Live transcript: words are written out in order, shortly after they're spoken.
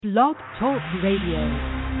Blog Talk Radio.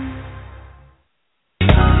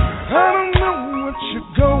 I don't know what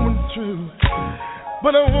you're going through,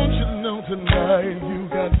 but I want you to know tonight you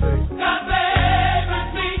got faith. Got faith with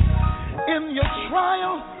me. In your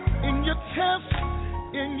trial, in your test,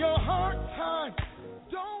 in your hard time.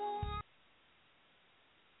 Don't.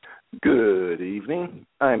 Good evening.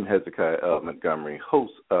 I'm Hezekiah L. Montgomery,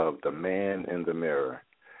 host of The Man in the Mirror.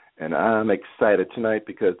 And I'm excited tonight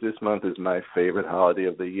because this month is my favorite holiday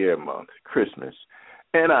of the year month, Christmas.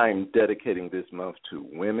 And I'm dedicating this month to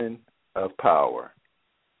women of power.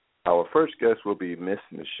 Our first guest will be Miss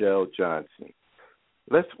Nichelle Johnson.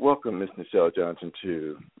 Let's welcome Miss Nichelle Johnson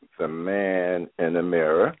to The Man in the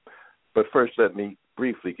Mirror. But first, let me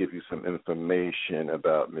briefly give you some information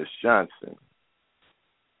about Miss Johnson.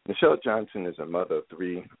 Nichelle Johnson is a mother of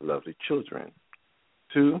 3 lovely children,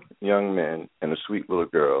 2 young men, and a sweet little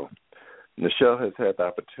girl. Nichelle has had the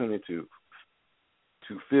opportunity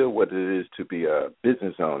to feel what it is to be a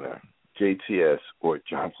business owner. JTS, or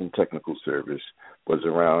Johnson Technical Service, was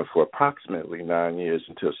around for approximately 9 years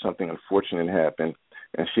until something unfortunate happened,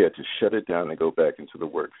 and she had to shut it down and go back into the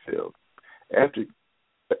work field. After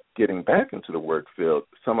getting back into the work field,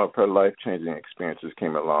 some of her life-changing experiences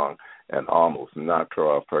came along and almost knocked her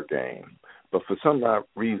off her game. But for some odd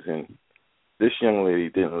reason, this young lady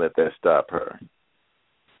didn't let that stop her.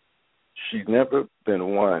 She's never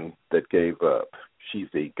been one that gave up. She's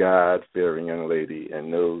a God-fearing young lady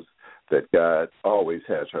and knows that God always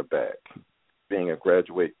has her back. Being a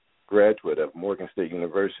graduate of Morgan State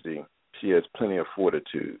University, she has plenty of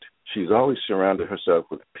fortitude. She's always surrounded herself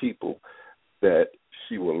with people that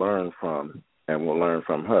she will learn from and will learn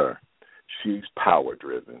from her. She's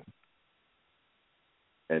power-driven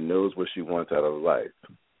and knows what she wants out of life.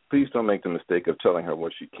 Please don't make the mistake of telling her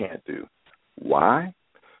what she can't do. Why?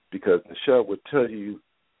 Because Nichelle will tell you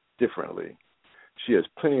differently. She has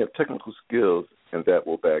plenty of technical skills, and that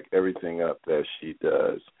will back everything up that she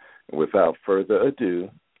does. And without further ado,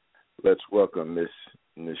 let's welcome Miss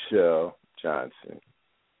Nichelle Johnson.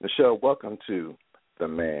 Nichelle, welcome to The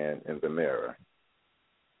Man in the Mirror.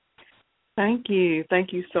 Thank you.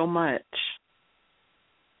 Thank you so much.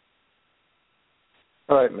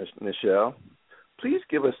 All right, Miss Nichelle. Please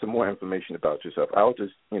give us some more information about yourself. I was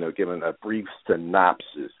just, giving a brief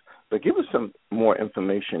synopsis, but give us some more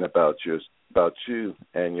information about you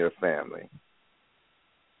and your family.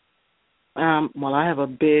 Well, I have a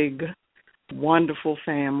big, wonderful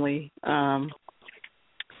family.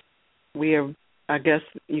 We are, I guess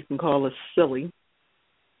you can call us silly.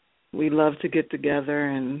 We love to get together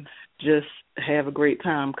and just have a great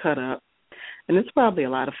time cut up. And it's probably a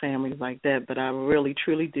lot of families like that, but I really,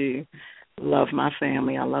 truly do love my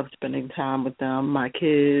family. I love spending time with them, my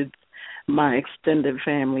kids, my extended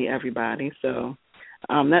family, everybody. So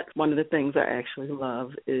that's one of the things I actually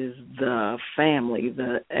love is the family,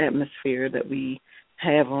 the atmosphere that we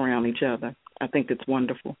have around each other. I think it's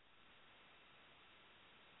wonderful.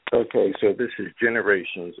 Okay, so this is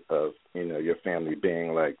generations of, your family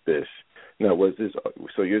being like this. Now,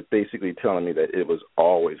 so you're basically telling me that it was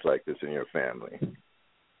always like this in your family?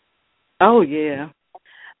 Oh, yeah.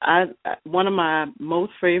 One of my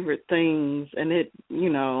most favorite things, and it,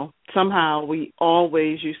 somehow we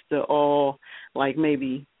always used to all, like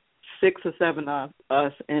maybe 6 or 7 of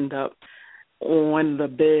us end up on the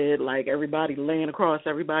bed, like everybody laying across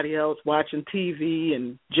everybody else, watching TV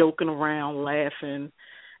and joking around, laughing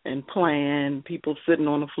and playing, people sitting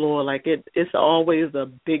on the floor. Like it's always a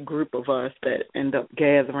big group of us that end up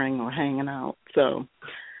gathering or hanging out. So,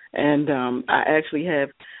 and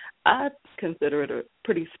I consider it a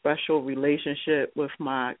pretty special relationship with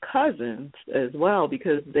my cousins as well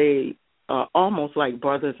because they are almost like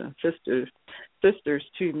brothers and sisters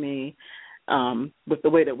to me, with the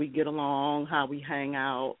way that we get along, how we hang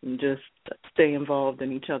out, and just stay involved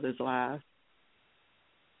in each other's lives.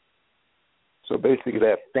 So basically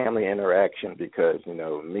that family interaction because,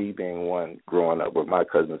 me being one growing up with my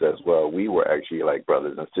cousins as well, we were actually like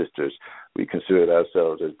brothers and sisters. We considered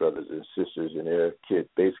ourselves as brothers and sisters, and their kids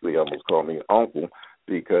basically almost called me uncle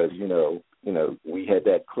because, we had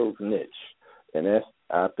that close niche. And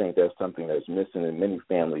I think that's something that's missing in many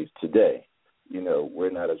families today.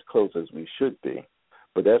 We're not as close as we should be.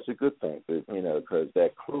 But that's a good thing, because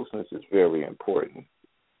that closeness is very important.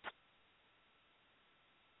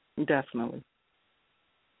 Definitely.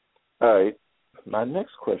 All right. My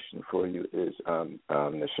next question for you is,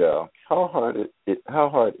 Nichelle, how hard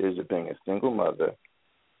is it being a single mother,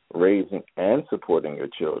 raising and supporting your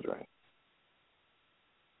children?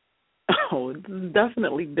 Oh, it's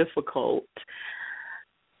definitely difficult.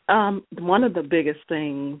 One of the biggest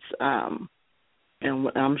things, and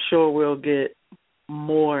I'm sure we'll get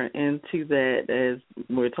more into that as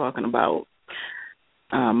we're talking about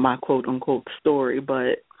my quote-unquote story,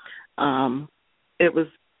 but it was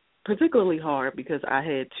particularly hard because I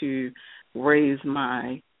had to raise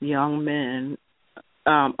my young men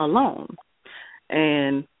alone.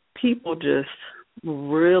 And people just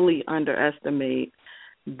really underestimate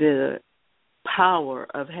the power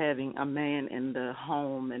of having a man in the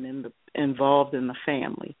home and involved in the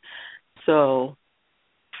family. So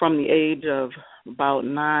from the age of about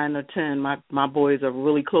 9 or 10, my boys are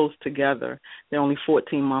really close together. They're only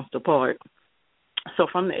 14 months apart. So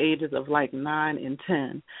from the ages of like 9 and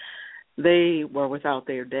 10, they were without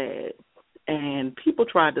their dad. And people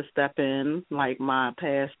tried to step in, like my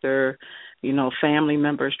pastor, family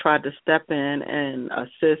members tried to step in and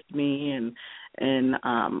assist me and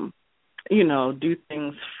do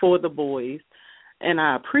things for the boys. And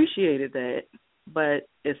I appreciated that, but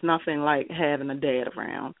it's nothing like having a dad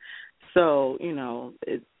around. So,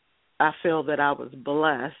 I feel that I was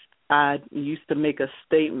blessed. I used to make a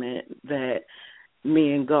statement that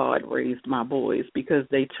me and God raised my boys because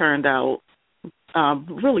they turned out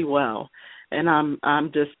really well. And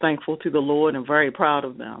I'm just thankful to the Lord and very proud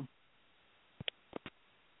of them.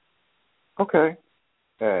 Okay.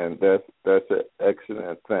 And that's an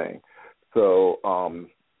excellent thing. So,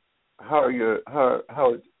 how are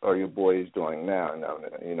your boys doing now?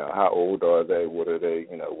 How old are they? What are they?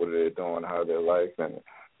 What are they doing? How are their life? And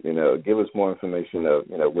give us more information of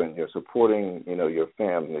when you're supporting your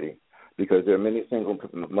family, because there are many single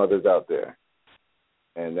mothers out there,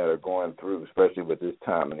 and that are going through, especially with this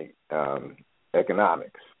time in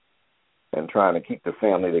economics, and trying to keep the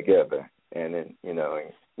family together, and then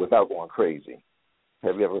without going crazy.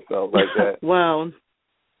 Have you ever felt like that? Well,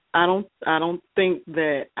 I don't think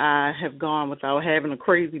that I have gone without having a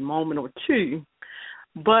crazy moment or two,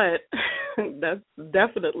 but that's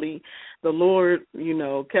definitely the Lord,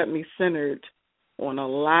 kept me centered on a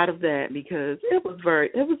lot of that because it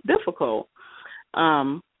was difficult.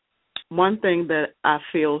 One thing that I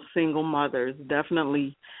feel single mothers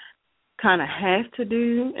definitely kind of have to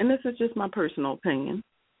do, and this is just my personal opinion,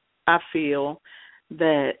 I feel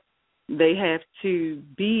that they have to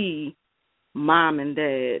be mom and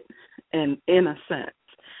dad and in a sense.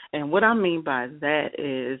 And what I mean by that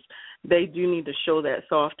is they do need to show that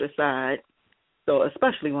softer side. So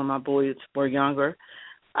especially when my boys were younger,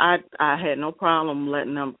 I had no problem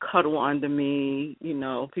letting them cuddle under me.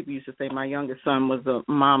 People used to say my youngest son was a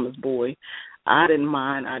mama's boy. I didn't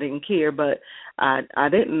mind. I didn't care, but I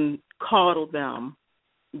didn't coddle them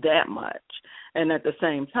that much. And at the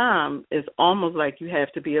same time, it's almost like you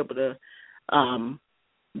have to be able to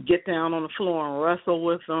get down on the floor and wrestle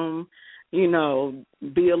with them,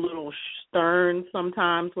 be a little stern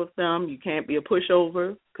sometimes with them. You can't be a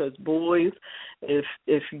pushover because boys,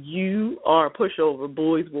 if you are a pushover,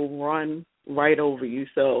 boys will run right over you.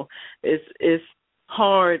 So it's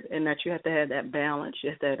hard in that you have to have that balance.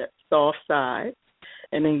 You have to have that soft side,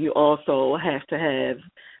 and then you also have to have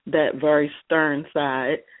that very stern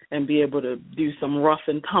side and be able to do some rough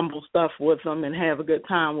and tumble stuff with them and have a good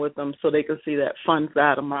time with them so they can see that fun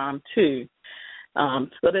side of mom too,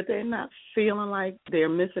 so that they're not feeling like they're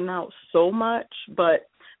missing out so much, but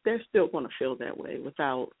they're still going to feel that way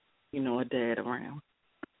without, a dad around.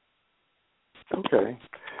 Okay.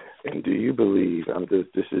 And do you believe,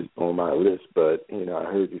 this is on my list, but, I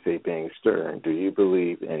heard you say being stern. Do you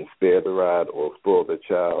believe in spare the rod or spoil the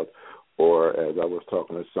child? Or as I was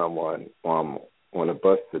talking to someone on a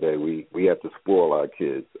bus today, we have to spoil our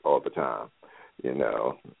kids all the time,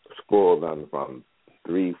 spoil them from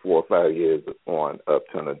 3, 4, 5 years on up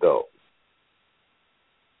to an adult.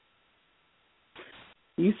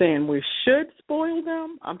 You saying we should spoil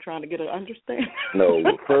them? I'm trying to get an understanding. No,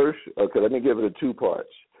 first, okay, let me give it a 2 parts.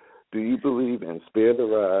 Do you believe in spare the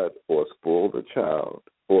rod or spoil the child?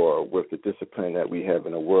 Or with the discipline that we have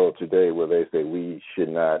in the world today where they say we should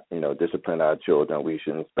not, discipline our children, we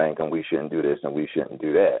shouldn't spank them, we shouldn't do this and we shouldn't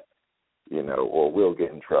do that, or we'll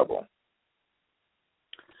get in trouble?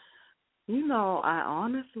 I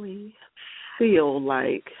honestly feel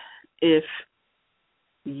like if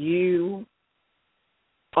you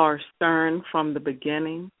are stern from the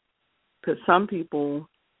beginning, because some people,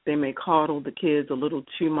 they may coddle the kids a little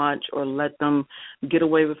too much or let them get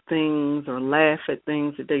away with things or laugh at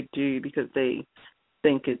things that they do because they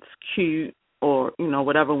think it's cute or,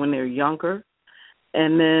 whatever when they're younger.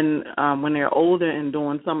 And then when they're older and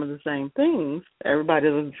doing some of the same things, everybody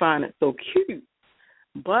doesn't find it so cute.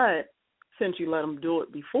 But since you let them do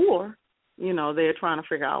it before, they're trying to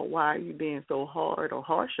figure out why are you being so hard or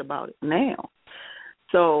harsh about it now.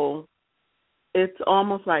 So it's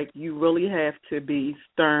almost like you really have to be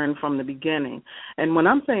stern from the beginning. And when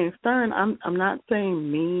I'm saying stern, I'm not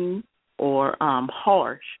saying mean or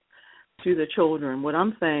harsh to the children. What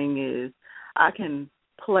I'm saying is I can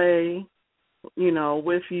play,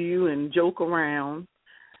 with you and joke around.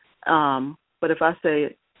 But if I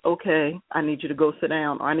say, okay, I need you to go sit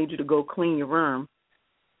down or I need you to go clean your room,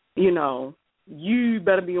 you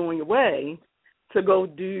better be on your way to go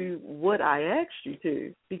do what I asked you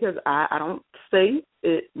to, because I don't say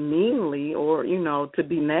it meanly or, to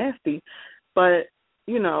be nasty, but,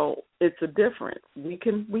 it's a difference. We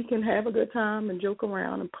can have a good time and joke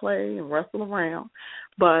around and play and wrestle around,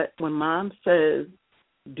 but when Mom says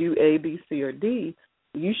do A, B, C, or D,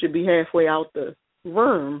 you should be halfway out the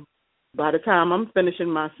room by the time I'm finishing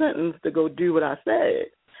my sentence to go do what I said.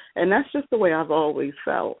 And that's just the way I've always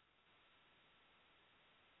felt.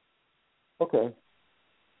 Okay.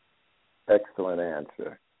 Excellent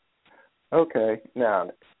answer. Okay.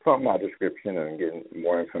 Now, from my description and getting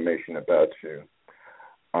more information about you,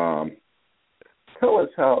 tell us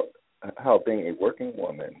how being a working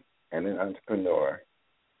woman and an entrepreneur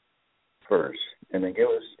first, and then give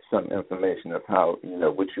us some information of how,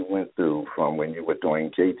 what you went through from when you were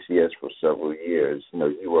doing JTS for several years.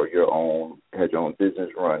 You were had your own business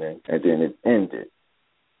running, and then it ended,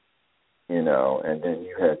 and then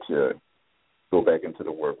you had to go back into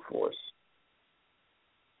the workforce.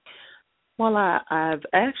 Well, I've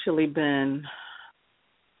actually been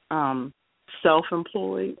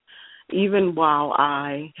self-employed even while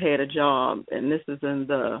I had a job, and this is in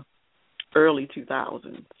the early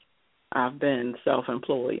 2000s. I've been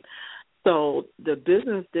self-employed. So the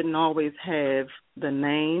business didn't always have the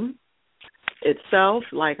name itself,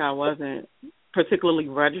 like I wasn't particularly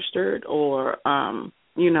registered or,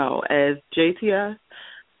 as JTS,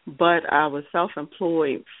 but I was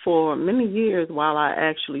self-employed for many years while I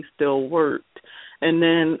actually still worked. And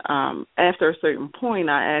then after a certain point,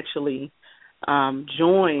 I actually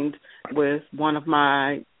joined with one of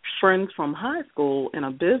my friends from high school in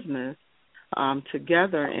a business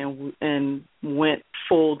together and went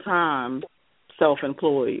full-time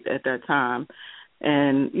self-employed at that time,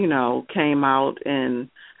 and, came out, and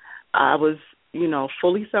I was,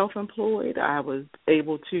 fully self-employed. I was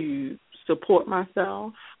able to support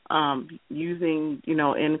myself using,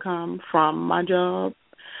 income from my job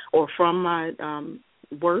or from my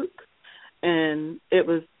work, and it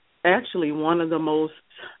was actually one of the most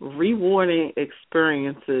rewarding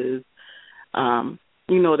experiences.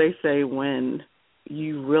 They say when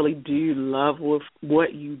you really do love with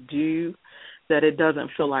what you do, that it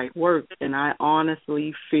doesn't feel like work, and I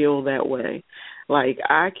honestly feel that way. Like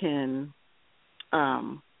I can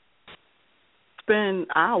spend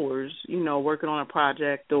hours, working on a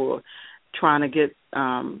project or trying to get,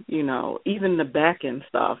 even the back end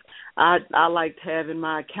stuff. I liked having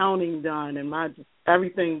my accounting done and my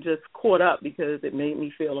everything just caught up because it made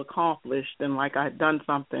me feel accomplished and like I had done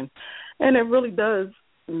something. And it really does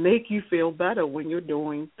make you feel better when you're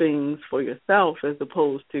doing things for yourself as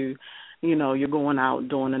opposed to, you're going out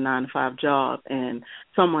doing a 9-to-5 job and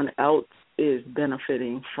someone else is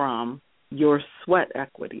benefiting from your sweat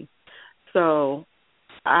equity. So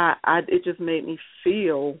it just made me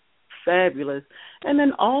feel fabulous. And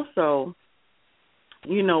then also,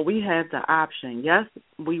 we have the option. Yes,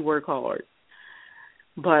 we work hard,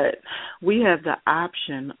 but we have the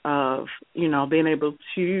option of, being able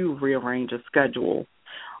to rearrange a schedule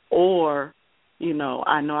or,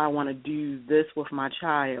 I know I want to do this with my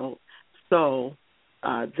child, so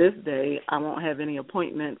this day I won't have any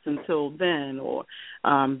appointments until then, or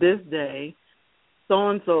this day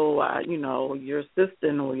so-and-so, your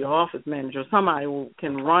assistant or your office manager, somebody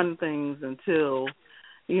can run things until,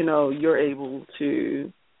 you're able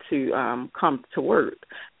to come to work.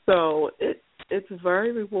 So it's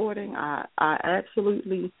very rewarding. I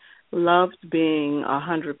absolutely loved being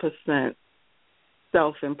 100%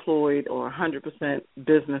 self-employed or 100%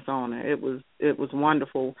 business owner. It was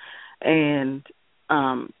wonderful, and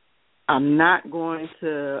I'm not going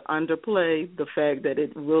to underplay the fact that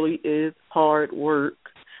it really is hard work.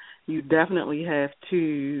 You definitely have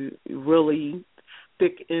to really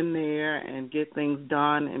stick in there and get things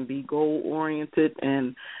done and be goal-oriented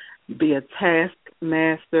and be a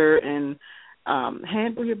taskmaster and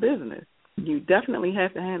handle your business. You definitely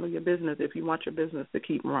have to handle your business if you want your business to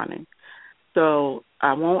keep running. So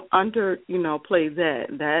I won't play that.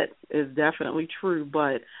 That is definitely true,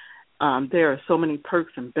 but there are so many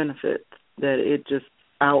perks and benefits that it just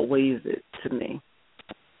outweighs it to me.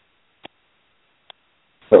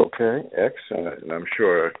 Okay, excellent. And I'm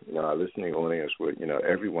sure our listening audience would,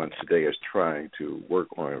 everyone today is trying to work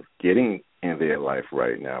on getting in their life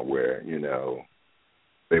right now where,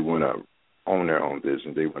 they want to own their own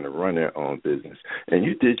business. They want to run their own business. And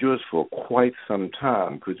you did yours for quite some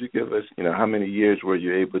time. Could you give us, how many years were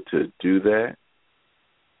you able to do that?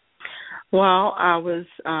 Well, I was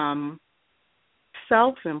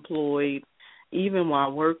self-employed even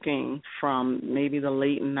while working from maybe the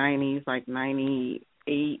late 90s, like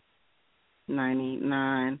 98,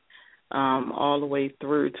 99, all the way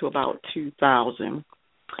through to about 2000.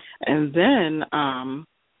 And then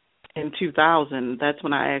in 2000, that's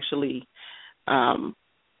when I actually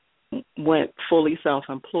went fully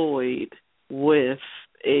self-employed with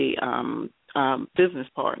a business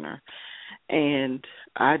partner. And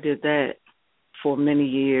I did that for many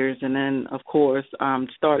years, and then, of course,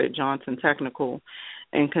 started Johnson Technical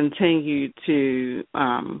and continued to,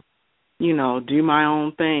 do my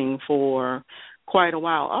own thing for quite a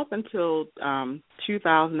while, up until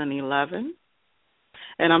 2011.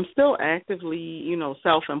 And I'm still actively,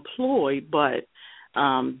 self-employed, but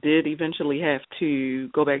did eventually have to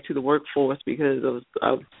go back to the workforce because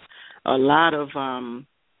of a lot of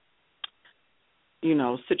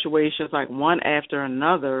situations like one after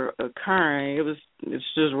another occurring. It's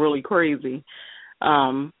just really crazy.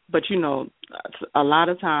 But, a lot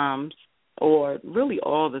of times, or really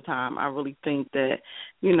all the time, I really think that,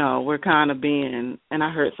 we're kind of being, and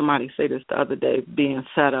I heard somebody say this the other day, being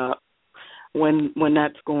set up when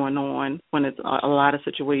that's going on, when it's a lot of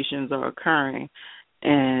situations are occurring.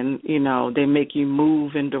 And, they make you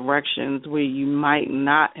move in directions where you might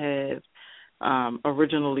not have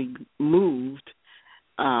originally moved.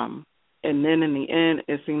 And then in the end,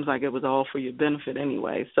 it seems like it was all for your benefit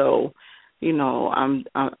anyway. So,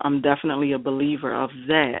 I'm definitely a believer of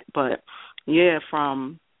that. But yeah,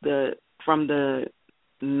 from the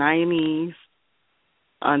 90s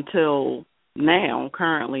until now,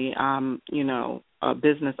 currently, I'm a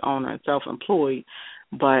business owner and self-employed.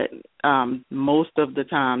 But most of the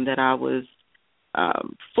time that I was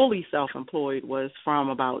fully self-employed was from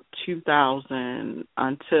about 2000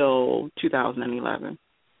 until 2011.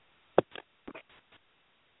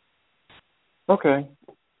 Okay,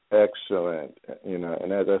 excellent.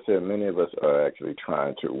 And as I said, many of us are actually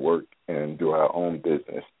trying to work and do our own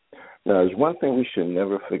business. Now, there's one thing we should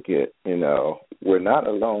never forget, we're not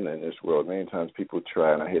alone in this world. Many times people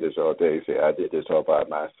try, and I hear this all day, say, I did this all by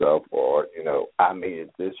myself, or, I made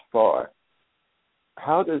it this far.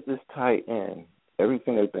 How does this tie in,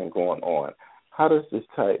 everything that's been going on, how does this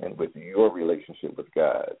tie in with your relationship with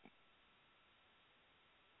God?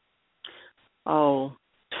 Oh,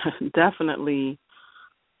 definitely.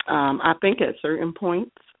 I think at certain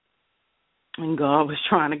points, and God was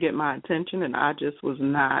trying to get my attention, and I just was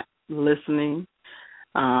not listening,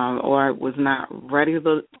 or I was not ready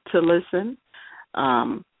to listen.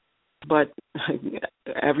 But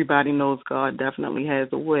everybody knows God definitely has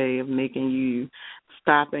a way of making you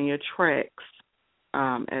stop in your tracks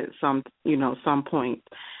at some point,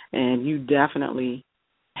 and you definitely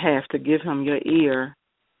have to give him your ear.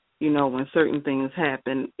 When certain things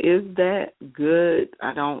happen. Is that good?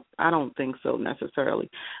 I don't think so necessarily.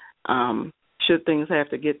 Should things have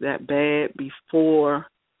to get that bad before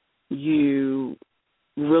you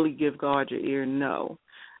really give God your ear? No.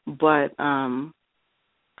 But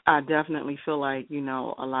I definitely feel like,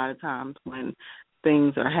 a lot of times when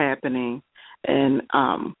things are happening, and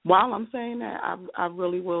while I'm saying that, I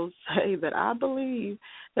really will say that I believe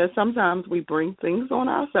that sometimes we bring things on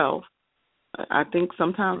ourselves. I think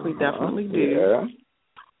sometimes we definitely do. Yeah.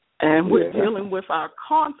 And we're dealing with our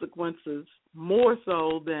consequences more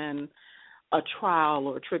so than a trial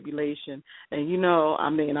or a tribulation. And,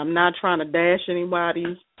 I'm not trying to dash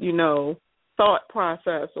anybody's, thought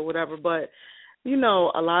process or whatever, but, a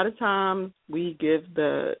lot of times we give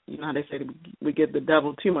how they say, we give the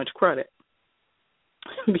devil too much credit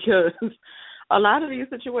because a lot of these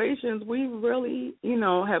situations we really,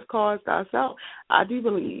 have caused ourselves. I do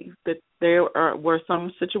believe that there were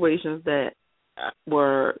some situations that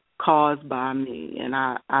were caused by me, and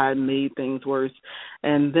I made things worse.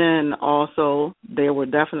 And then also there were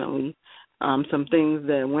definitely some things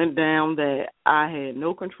that went down that I had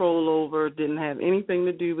no control over, didn't have anything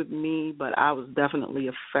to do with me, but I was definitely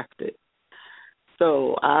affected.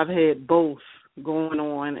 So I've had both going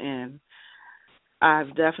on, and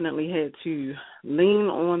I've definitely had to lean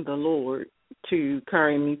on the Lord to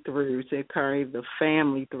carry me through, to carry the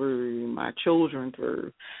family through, my children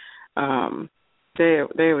through.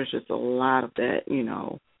 There was just a lot of that,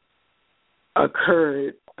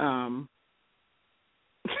 occurred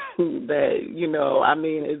that,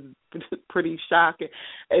 it's pretty shocking.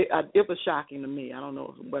 it was shocking to me. I don't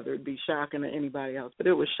know whether it'd be shocking to anybody else, but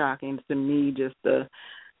it was shocking to me, just the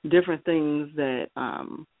different things that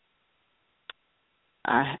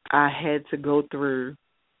I had to go through,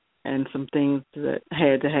 and some things that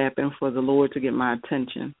had to happen for the Lord to get my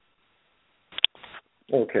attention.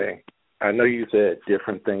 Okay. I know you said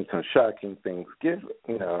different things, some shocking things. Give,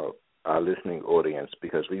 our listening audience,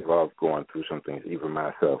 because we've all gone through some things. Even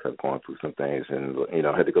myself have gone through some things and,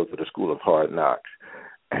 had to go through the school of hard knocks.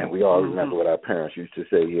 And we all remember what our parents used to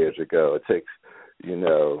say years ago. It takes,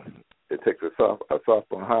 it takes a soft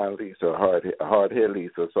behind leads or a hard head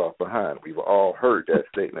leads to a soft behind. We've all heard that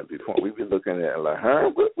statement before. We've been looking at it like,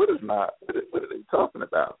 what are they talking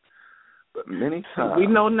about? But many times we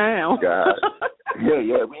know now. God,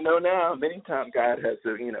 we know now. Many times God has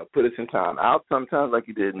to, put us in time out sometimes, like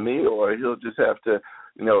He did me, or He'll just have to,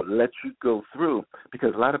 let you go through.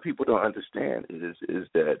 Because a lot of people don't understand is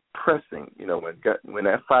that pressing. When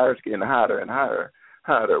that fire's getting hotter and hotter,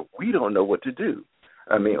 we don't know what to do.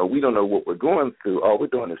 Or we don't know what we're going through. All we're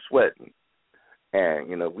doing is sweating. And,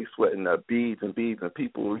 we sweating beads and beads, and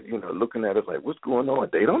people, looking at us like, what's going on?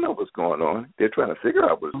 They don't know what's going on. They're trying to figure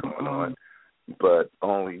out what's going on. But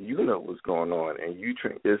only you know what's going on. And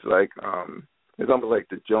it's like, it's almost like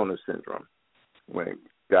the Jonah syndrome. When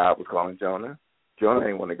God was calling Jonah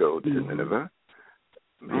didn't want to go to Nineveh.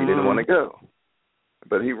 He didn't want to go.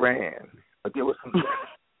 But he ran. But there were some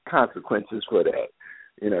consequences for that.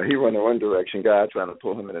 He ran in one direction, God trying to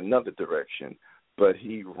pull him in another direction. But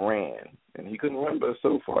he ran, and he couldn't run but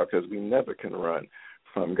so far, because we never can run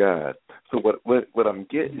from God. So what I'm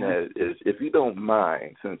getting at is, if you don't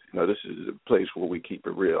mind, since this is a place where we keep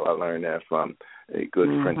it real, I learned that from a good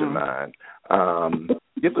friend of mine.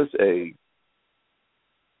 Give us a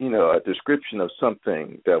description of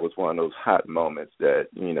something that was one of those hot moments that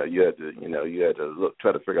you had to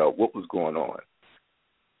try to figure out what was going on.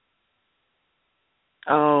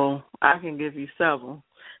 Oh, I can give you several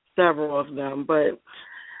of them, but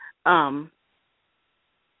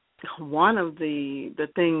one of the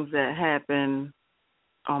things that happened,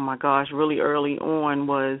 oh my gosh, really early on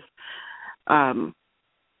was I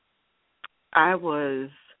was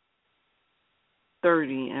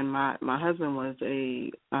 30, and my husband was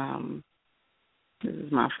this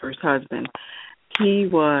is my first husband. He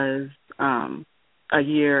was a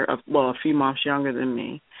few months younger than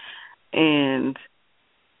me, and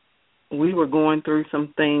we were going through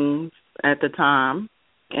some things at the time,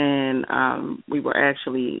 and we were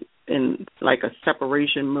actually in like a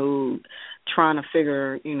separation mode, trying to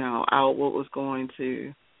figure, out what was going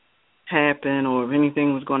to happen or if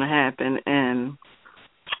anything was going to happen. And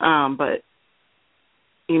but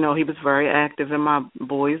he was very active in my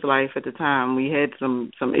boy's life at the time. We had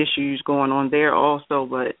some issues going on there also,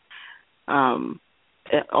 but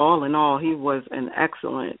all in all, he was an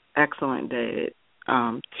excellent dad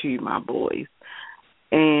to my boys.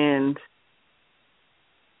 And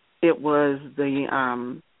it was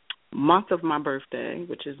the month of my birthday,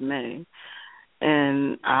 which is May,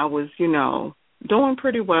 and I was, doing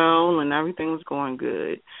pretty well, and everything was going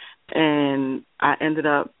good, and I ended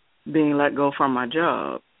up being let go from my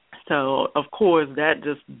job. So, of course, that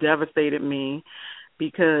just devastated me,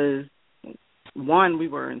 because, one, we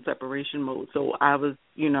were in separation mode, so I was,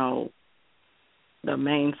 the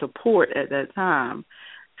main support at that time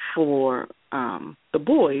for the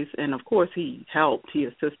boys, and of course he helped, he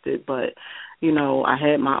assisted, but I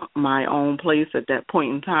had my own place at that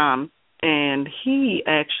point in time, and he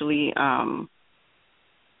actually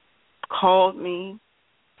called me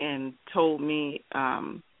and told me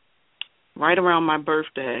right around my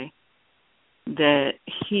birthday that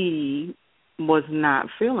he was not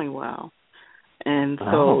feeling well, and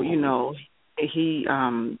so he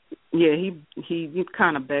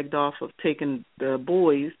kind of begged off of taking the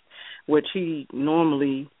boys, which he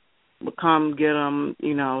normally would come get them,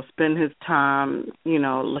 spend his time, he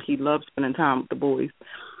loved spending time with the boys.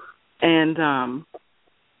 And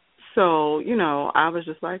so, I was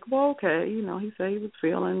just like, well, okay, he said he was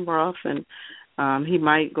feeling rough, and he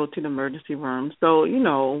might go to the emergency room. So,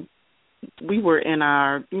 we were in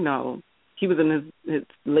our, he was in his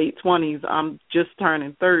late 20s. I'm just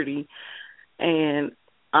turning 30. And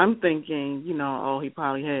I'm thinking, he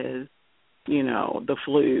probably has, the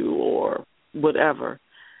flu or whatever.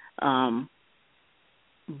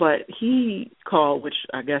 But he called, which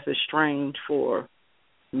I guess is strange for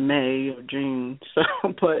May or June. So,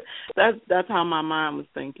 but that's how my mind was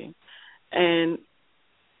thinking. And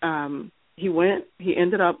he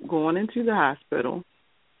ended up going into the hospital,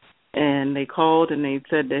 and they called and they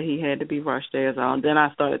said that he had to be rushed there. And then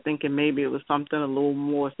I started thinking maybe it was something a little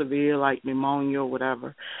more severe, like pneumonia or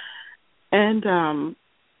whatever. And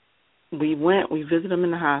we visited him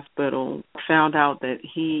in the hospital, found out that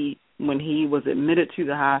when he was admitted to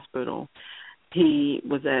the hospital, he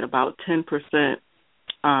was at about 10%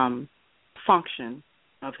 function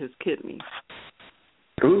of his kidney.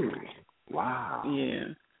 Ooh, wow.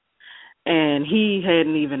 Yeah. And he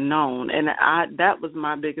hadn't even known. And that was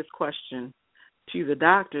my biggest question to the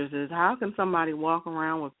doctors is how can somebody walk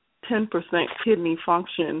around with 10% kidney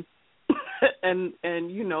function and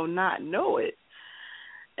not know it?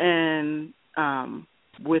 And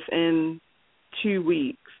within 2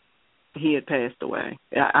 weeks, he had passed away.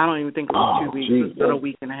 I don't even think it was 2 weeks. It was about a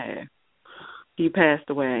week and a half. He passed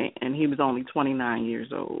away, and he was only 29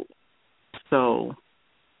 years old. So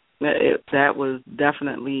that was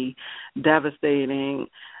definitely devastating,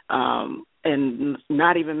 and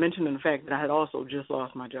not even mentioning the fact that I had also just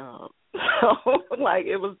lost my job. So,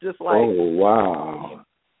 it was just like... Oh, wow.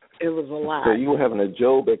 It was a lot. So you were having a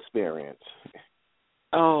Job experience.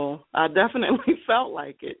 Oh, I definitely felt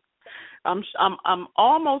like it. I'm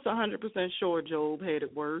almost 100% sure Job had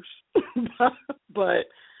it worse, but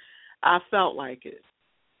I felt like it.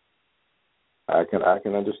 I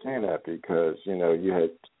can understand that because you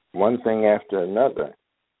had one thing after another,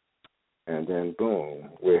 and then boom,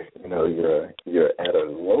 you're at a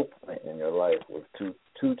low point in your life with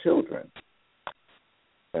two children.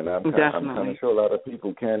 And I'm kind of sure a lot of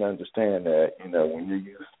people can understand that. When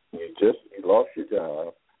you lost your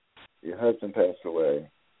job, your husband passed away,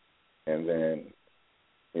 and then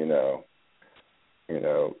you're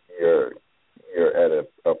at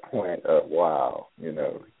a point of wow,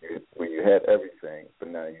 where you had everything, but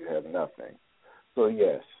now you have nothing. So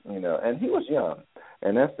yes, and he was young,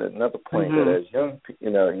 and that's another point that as young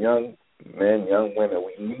men, young women,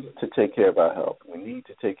 we need to take care of our health. We need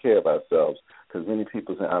to take care of ourselves because many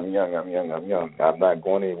people say, I'm young. I'm not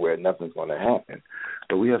going anywhere. Nothing's going to happen.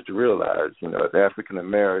 But we have to realize, as African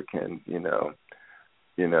American,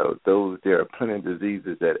 there are plenty of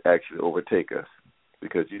diseases that actually overtake us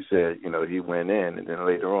because you said, he went in and then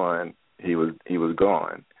later on he was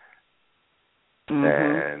gone.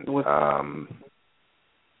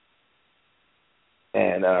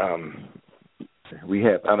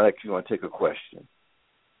 I'm actually going to take a question,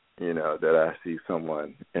 that I see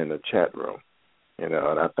someone in the chat room, and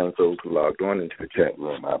I thank those who logged on into the chat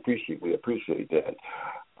room. We appreciate that.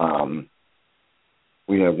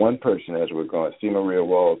 We have one person as we're going. C. Maria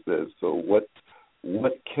Walls says, so what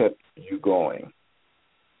kept you going?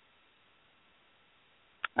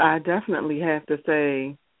 I definitely have to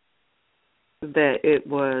say that it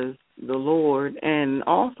was the Lord and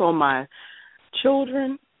also my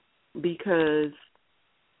children, because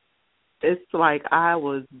it's like I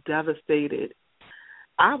was devastated.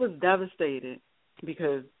 I was devastated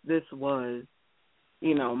because this was,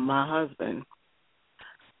 my husband.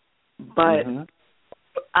 But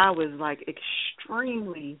I was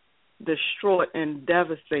extremely distraught and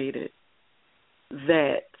devastated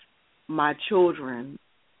that my children,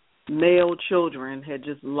 male children, had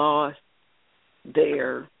just lost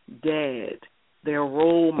their dad, their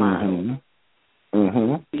role model,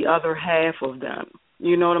 the other half of them.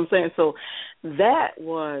 You know what I'm saying? So that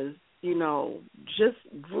was, just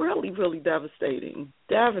really, really devastating.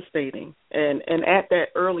 And at that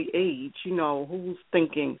early age, who's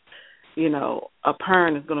thinking, a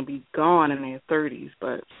parent is going to be gone in their 30s,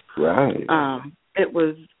 but right. It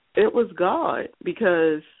was God,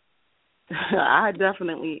 because I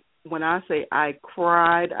definitely, when I say I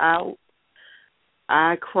cried out,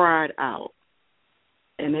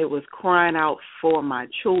 and it was crying out for my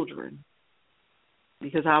children,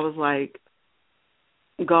 because I was like,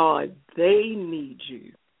 God, they need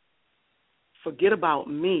you. Forget about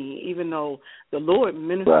me, even though the Lord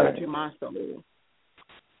ministered to my soul.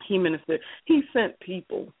 He sent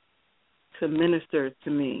people to minister to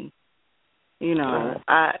me.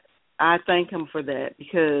 I thank him for that,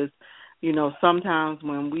 because, sometimes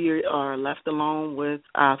when we are left alone with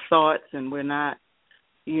our thoughts and we're not,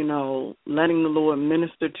 letting the Lord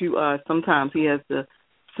minister to us, sometimes he has to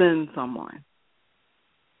send someone.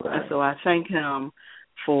 Right. And so I thank him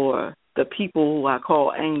for the people who I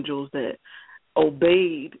call angels that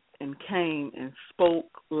obeyed and came and spoke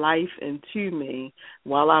life into me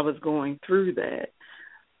while I was going through that.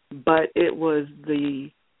 But it was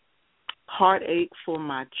the heartache for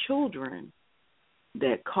my children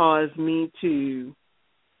that caused me to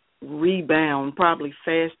rebound probably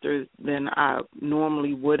faster than I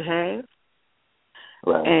normally would have.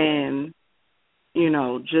 Right. And,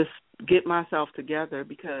 just get myself together,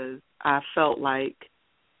 because I felt like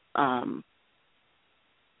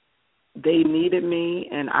they needed me,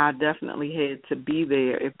 and I definitely had to be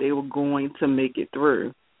there if they were going to make it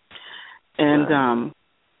through. And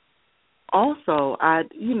Also,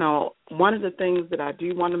 one of the things that I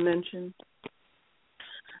do want to mention,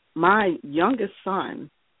 my youngest son,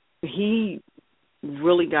 he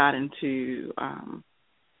really got into,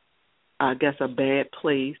 I guess, a bad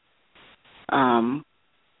place.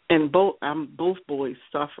 And both boys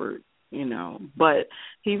suffered, but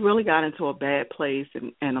he really got into a bad place.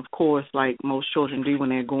 And of course, like most children do when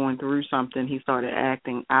they're going through something, he started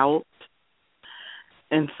acting out.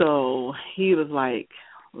 And so he was like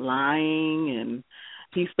lying, and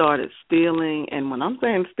he started stealing. And when I'm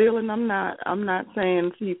saying stealing, I'm not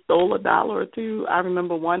saying he stole $1 or $2. I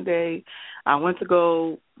remember one day I went to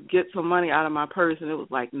go get some money out of my purse, and it was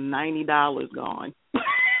like $90 gone.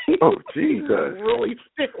 Oh, Jesus. Really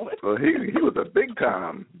stealing. Well, he was a big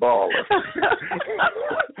time baller.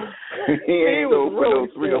 He ain't go for really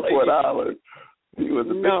those $3 or $4. He was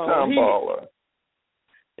a big time baller.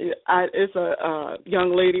 It's a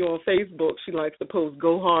young lady on Facebook. She likes to post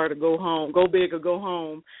 "Go hard or go home, go big or go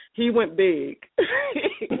home." He went big.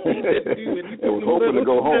 He didn't do it. He was hoping to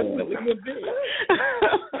go home. Went big.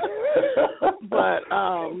 But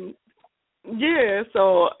yeah.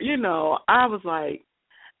 So I was like,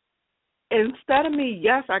 instead of me,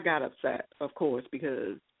 yes, I got upset, of course,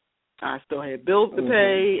 because I still had bills to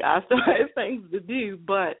pay. I still had things to do.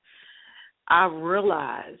 But I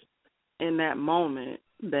realized in that moment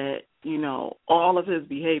that, all of his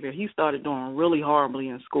behavior, he started doing really horribly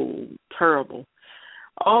in school, terrible.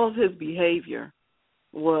 All of his behavior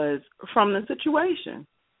was from the situation.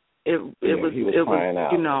 It was crying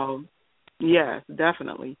out. Yes,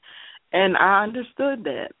 definitely. And I understood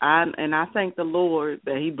that. I thank the Lord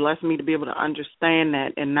that he blessed me to be able to understand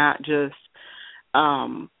that and not just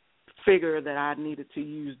figure that I needed to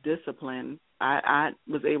use discipline. I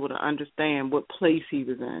was able to understand what place he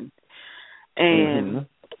was in. And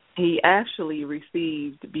he actually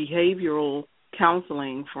received behavioral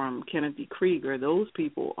counseling from Kennedy Krieger. Those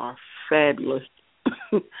people are fabulous.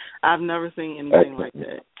 I've never seen anything like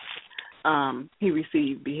that. He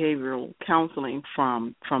received behavioral counseling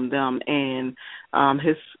from them, and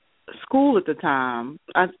his school at the time,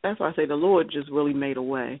 that's why I say the Lord just really made a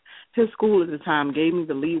way. His school at the time gave me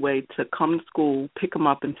the leeway to come to school, pick him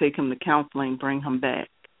up and take him to counseling, bring him back.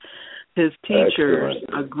 His teachers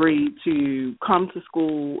agreed to come to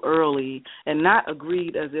school early, and not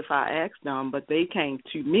agreed as if I asked them, but they came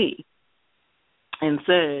to me and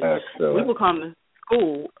said, we will come to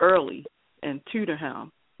school early and tutor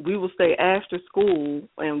him. We will stay after school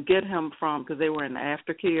and get him from, because they were in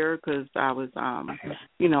aftercare, because I was,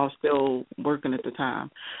 still working at the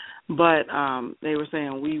time. But they were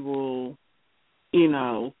saying we will,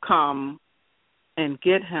 come and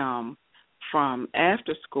get him from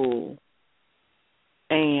after school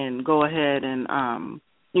and go ahead and,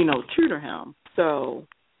 tutor him. So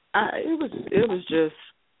it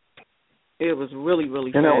was really,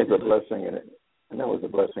 really and fabulous. That was a blessing in it. And that was a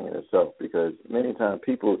blessing in itself, because many times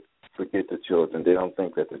people forget the children. They don't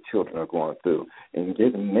think that the children are going through. And you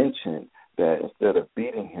didn't mention that instead of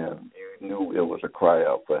beating him, you knew it was a cry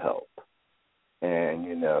out for help. And,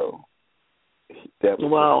 that was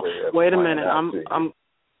well, wait a minute.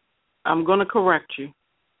 I'm going to correct you.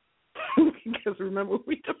 Because remember,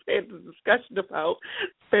 we just had the discussion about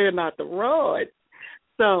spare not the rod.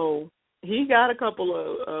 So he got a couple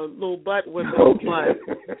of little butt whippings.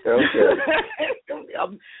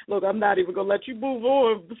 Look, I'm not even going to let you move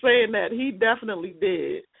on saying that. He definitely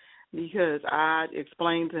did, because I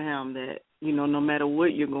explained to him that, no matter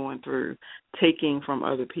what you're going through, taking from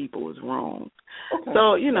other people is wrong. Okay.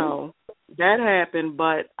 So, that happened,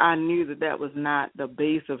 but I knew that was not the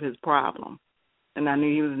base of his problem. And I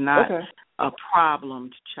knew he was not a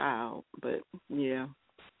problemed child, but yeah.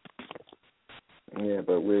 Yeah,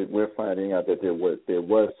 but we're finding out that there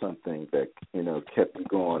was something that kept you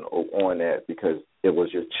going on that, because it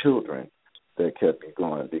was your children that kept you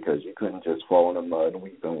going, because you couldn't just fall in the mud and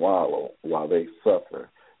weep and wallow while they suffer.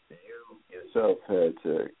 You yourself had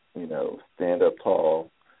to stand up tall,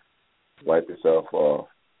 wipe yourself off,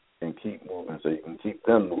 and keep moving so you can keep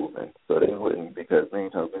them moving, so they wouldn't, because many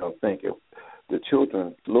times we don't think if the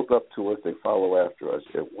children look up to us, they follow after us.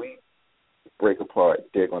 If we break apart,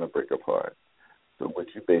 they're going to break apart. So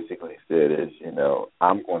what you basically said is,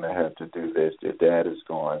 I'm going to have to do this. Their dad is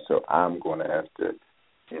gone, so I'm going to have to,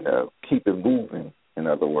 keep it moving, in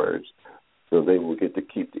other words, so they will get to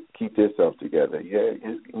keep themselves together. Yeah,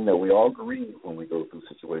 we all grieve when we go through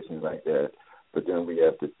situations like that, but then we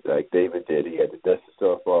have to, like David did, he had to dust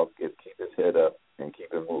himself off, keep his head up, and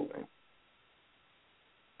keep it moving.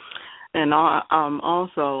 And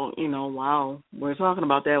also, while we're talking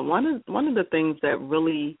about that, one of the things that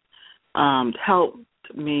really helped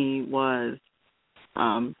me was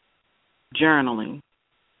journaling,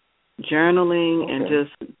 Okay. and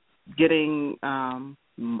just getting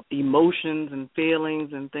emotions and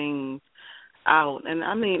feelings and things out. And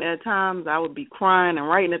I mean, at times I would be crying and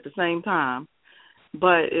writing at the same time,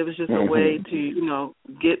 but it was just a way to,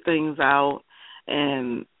 get things out.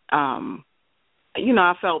 And,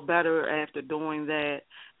 I felt better after doing that.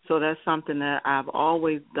 So that's something that I've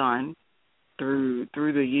always done through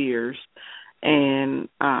the years. And,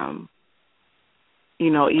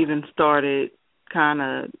 even started kind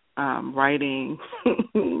of writing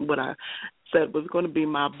what I said was going to be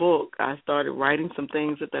my book. I started writing some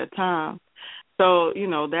things at that time. So,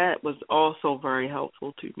 that was also very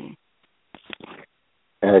helpful to me.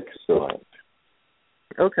 Excellent.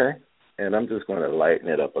 Okay. And I'm just going to lighten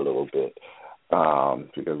it up a little bit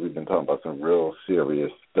because we've been talking about some real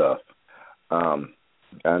serious stuff. I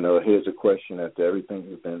know here's a question after everything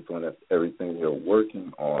you've been doing, after everything you're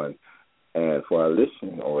working on, and for our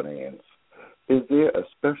listening audience, is there a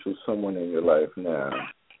special someone in your life now,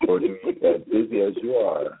 or do you, as busy as you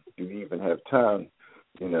are, do you even have time,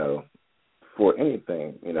 for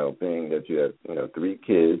anything, being that you have, 3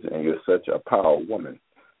 kids and you're such a power woman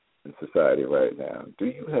in society right now? Do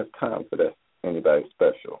you have time for that? Anybody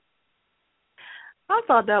special? I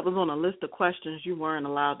thought that was on a list of questions you weren't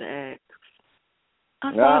allowed to ask.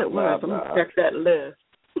 I thought it was. I'm going to check that list.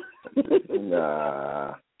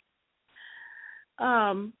 Nah.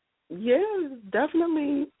 Yeah,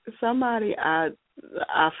 definitely somebody I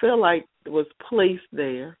feel like was placed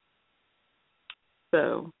there.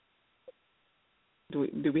 So,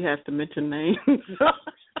 do we have to mention names?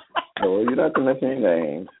 No, you don't have to mention any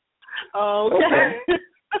names. Oh, okay.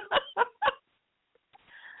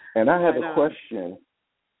 And I have a question.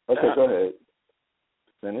 Okay, go ahead.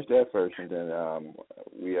 Finish that first, and then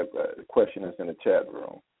we have a question that's in the chat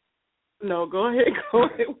room. No, go ahead. Go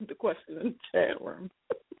ahead with the question in the chat room.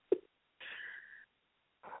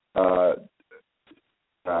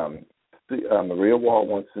 Maria Wall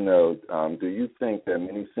wants to know, do you think that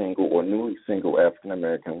many single or newly single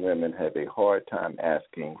African-American women have a hard time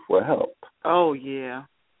asking for help? Oh, yeah.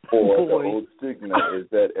 Or the old stigma is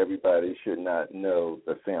that everybody should not know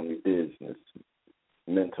the family business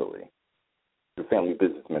mentally. The family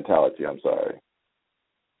business mentality, I'm sorry.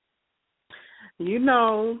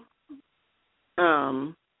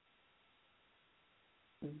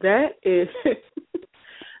 That is,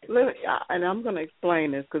 and I'm going to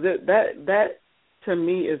explain this because that to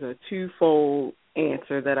me is a twofold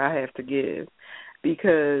answer that I have to give,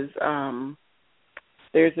 because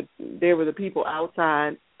there were the people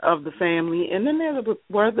outside of the family, and then there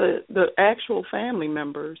were the actual family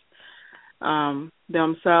members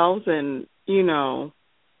themselves, and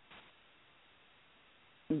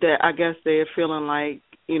that I guess they're feeling like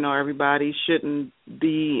everybody shouldn't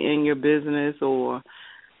be in your business or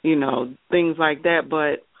things like that.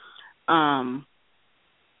 But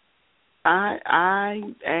I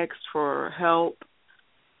asked for help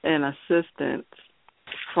and assistance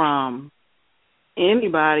from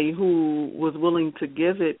anybody who was willing to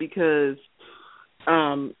give it, because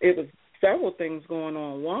it was several things going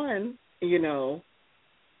on. One,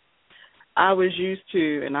 I was used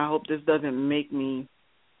to, and I hope this doesn't make me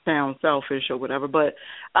sound selfish or whatever, but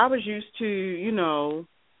I was used to,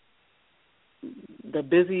 the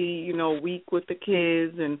busy, week with the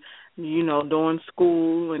kids and, doing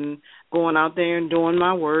school and going out there and doing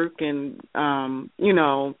my work and,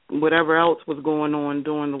 whatever else was going on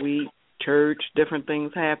during the week, church, different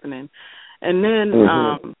things happening. And then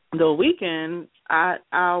the weekend, I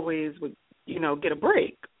always would, get a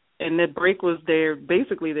break. And that break was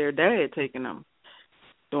basically their dad taking them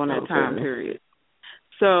during that time period.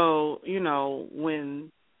 So,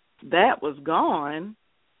 when that was gone,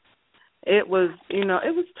 it was, it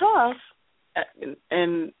was tough.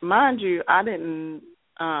 And mind you, I didn't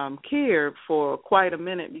care for quite a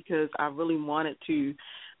minute because I really wanted to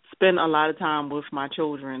spend a lot of time with my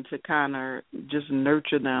children to kind of just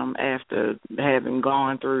nurture them after having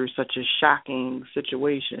gone through such a shocking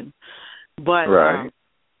situation. But,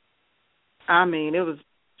 I mean, it was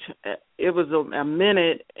a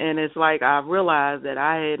minute, and it's like I realized that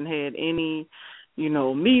I hadn't had any,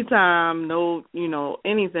 me time, no,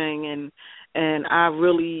 anything, and I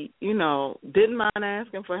really, didn't mind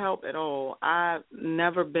asking for help at all. I've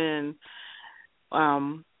never been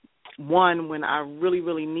one when I really,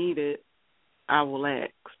 really need it, I will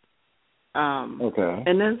ask.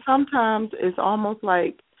 And then sometimes it's almost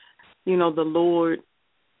like, the Lord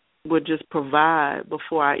would just provide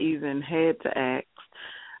before I even had to ask.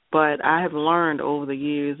 But I have learned over the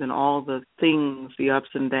years and all the things, the ups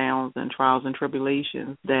and downs and trials and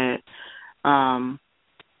tribulations, that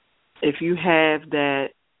if you have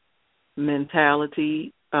that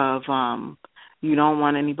mentality of you don't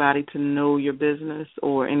want anybody to know your business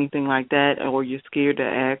or anything like that, or you're scared to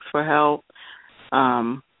ask for help,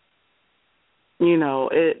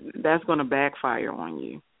 that's going to backfire on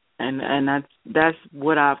you. And that's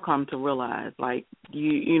what I've come to realize. Like,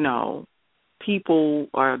 people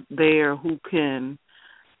are there who can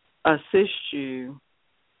assist you,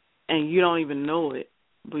 and you don't even know it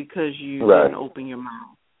because you didn't open your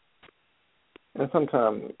mouth. And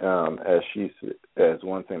sometimes, as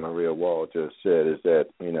one thing Maria Wall just said, is that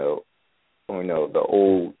the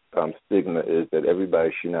old stigma is that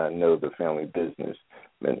everybody should not know the family business,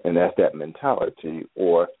 and that's that mentality.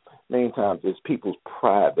 Or many times it's people's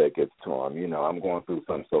pride that gets to them. I'm going through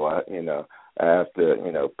something, so I have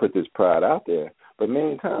to put this pride out there. But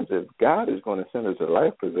many times, if God is going to send us a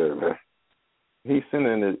life preserver, He's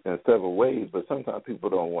sending it in several ways. But sometimes people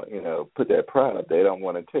don't want put that pride up. They don't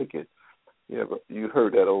want to take it. You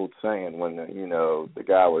heard that old saying when the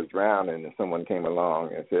guy was drowning and someone came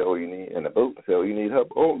along and said, "Oh, you need," in the boat and said, "Oh, you need help."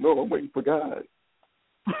 "Oh, no, I'm waiting for God."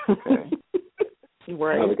 Okay.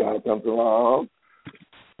 Right. Another guy comes along,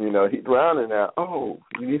 he's drowning now. "Oh,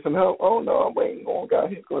 you need some help?" "Oh, no, I'm waiting on God.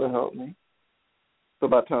 He's going to help me." So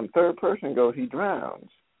by the time the third person goes, he drowns.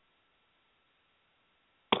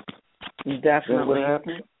 Definitely. Then what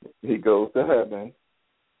happens? He goes to heaven,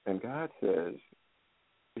 and God says,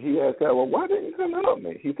 he asked God, "Well, why didn't you come help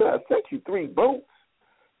me?" He said, "I sent you 3 boats."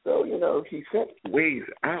 So, he sent ways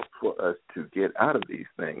out for us to get out of these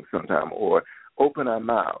things sometime, or open our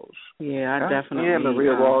mouths. Yeah, I definitely. Yeah,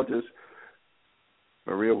 Maria Wall just,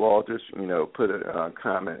 put a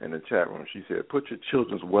comment in the chat room. She said, "Put your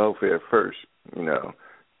children's welfare first, and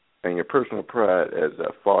your personal pride as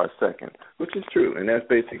a far second," which is true. And that's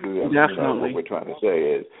basically what we're trying to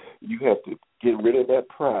say is you have to get rid of that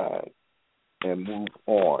pride and move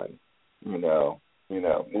on, move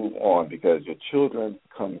on, because your children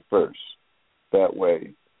come first. That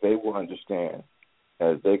way they will understand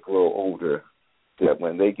as they grow older that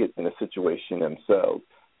when they get in a situation themselves,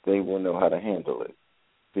 they will know how to handle it.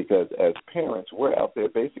 Because as parents, we're out there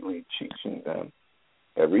basically teaching them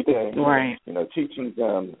every day, right? Teaching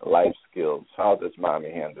them life skills. How does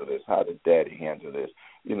mommy handle this? How does daddy handle this?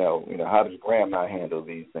 How does grandma handle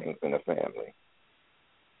these things in the family?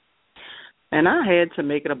 And I had to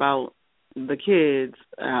make it about the kids,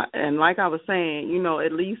 and like I was saying,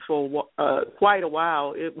 at least for quite a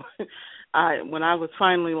while, when I was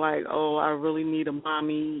finally like, oh, I really need a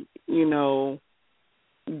mommy,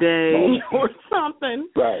 day or something.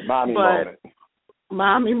 Right,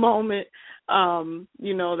 mommy moment.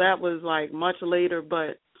 That was like much later,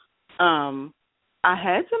 but I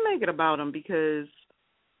had to make it about them because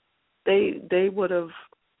they would have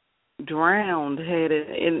drowned had it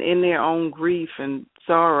in their own grief and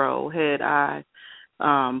sorrow had I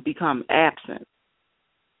become absent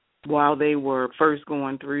while they were first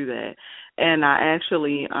going through that. And I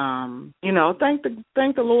actually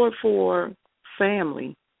thank the Lord for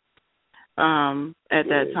family at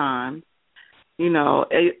that time.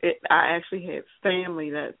 I actually had family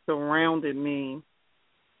that surrounded me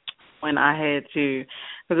when I had to,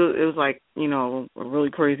 because it was like, a really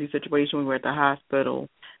crazy situation. We were at the hospital,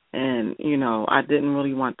 and, I didn't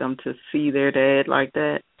really want them to see their dad like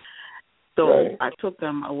that. So I took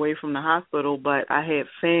them away from the hospital, but I had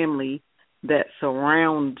family that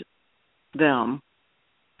surround them,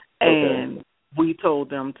 and we told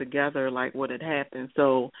them together, like, what had happened.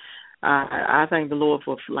 So I thank the Lord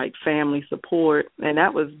for, like, family support, and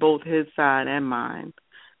that was both his side and mine,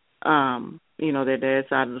 their dad's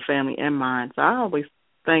side of the family and mine. So I always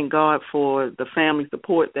thank God for the family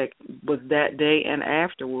support that was that day and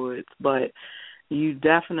afterwards, but you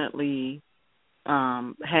definitely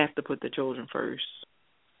have to put the children first.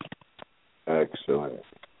 Excellent.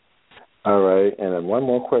 All right, and then one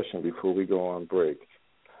more question before we go on break.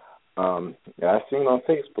 I've seen on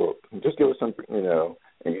Facebook, just give us some,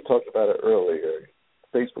 and you talked about it earlier,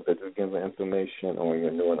 Facebook that you're giving information on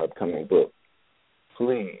your new and upcoming book.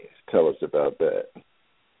 Please tell us about that.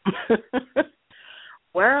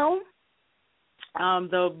 Well,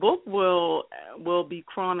 the book will be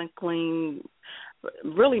chronicling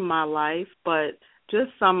really my life, but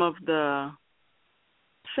just some of the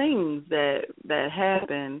things that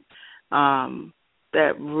happened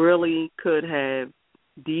that really could have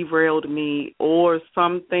derailed me, or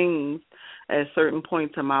some things at certain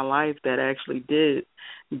points in my life that actually did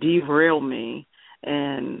derail me.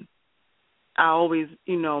 And I always,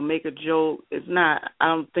 make a joke. I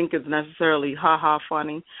don't think it's necessarily ha-ha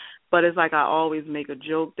funny, but it's like I always make a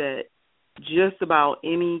joke that just about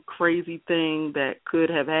any crazy thing that could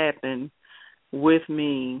have happened with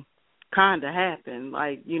me kind of happen,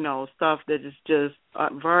 like, stuff that is just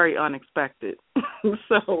very unexpected.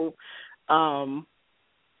 So I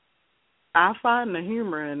find the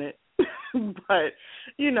humor in it, but,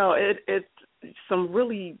 it's some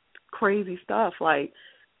really crazy stuff, like,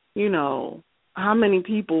 how many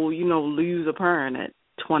people, lose a parent at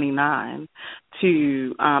 29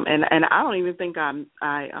 to, and I don't even think I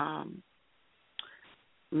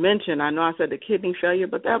mentioned, I know I said the kidney failure,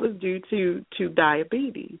 but that was due to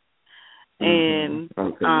diabetes. And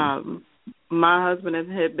my husband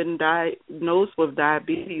had been diagnosed with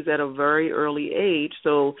diabetes at a very early age.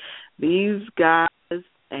 So these guys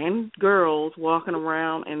and girls walking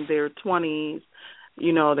around in their 20s,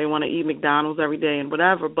 they want to eat McDonald's every day and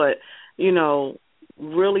whatever. But,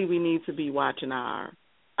 really we need to be watching our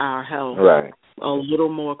health a little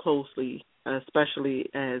more closely, especially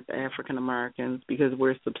as African Americans, because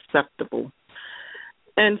we're susceptible.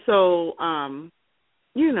 And so,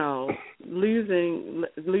 losing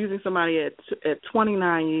somebody at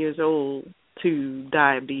 29 years old to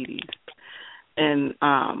diabetes and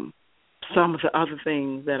some of the other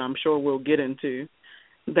things that I'm sure we'll get into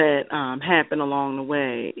that happen along the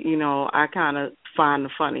way, I kind of find the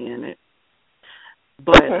funny in it.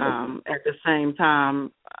 But at the same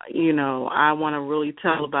time, I want to really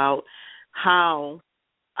tell about how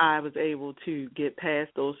I was able to get past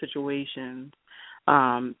those situations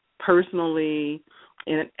personally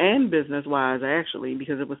and business-wise, actually,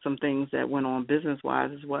 because it was some things that went on business-wise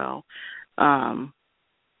as well,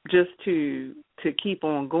 just to keep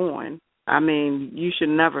on going. I mean, you should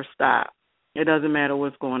never stop. It doesn't matter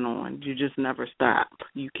what's going on. You just never stop.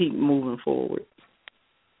 You keep moving forward.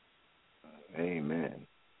 Amen.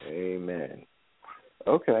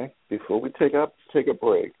 Okay, before we take a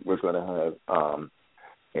break, we're going to have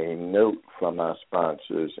a note from our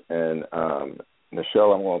sponsors. And,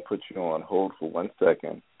 Nichelle, I'm going to put you on hold for 1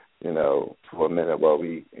 second, for a minute while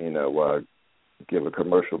we, give a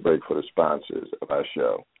commercial break for the sponsors of our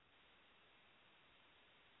show.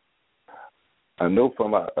 I know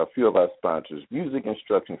from a few of our sponsors, music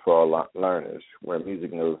instruction for all learners, where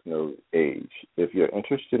music knows no age. If you're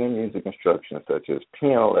interested in music instruction, such as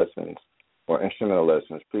piano lessons or instrumental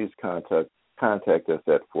lessons, please contact us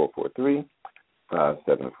at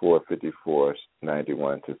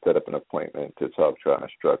 443-574-5491 to set up an appointment to talk to our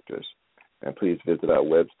instructors. And please visit our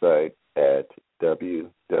website at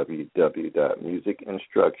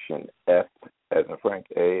www.musicinstruction, F as in Frank,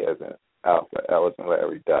 A as in Alpha, L as in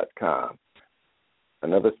Larry.com.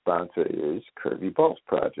 Another sponsor is Curvy Boss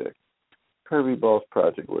Project. Curvy Boss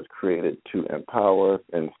Project was created to empower,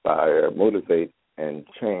 inspire, motivate, and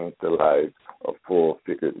change the lives of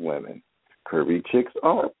full-figured women. Curvy chicks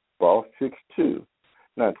are boss chicks too,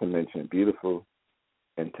 not to mention beautiful,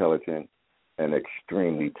 intelligent, and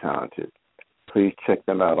extremely talented. Please check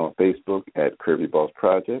them out on Facebook at Curvy Boss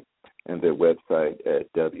Project and their website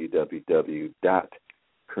at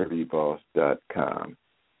www.curvyboss.com.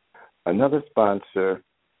 Another sponsor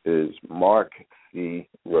is Mark C.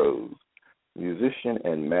 Rose, musician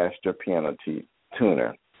and master piano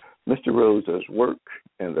tuner. Mr. Rose does work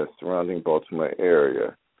in the surrounding Baltimore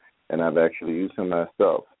area, and I've actually used him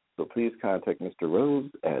myself. So please contact Mr. Rose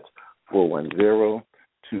at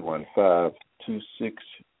 410-215-2696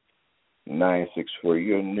 for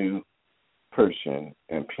your new person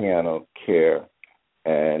in piano care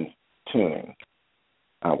and tuning.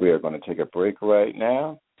 We are going to take a break right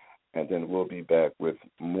now, and then we'll be back with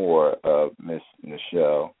more of Miss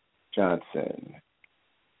Nichelle Johnson,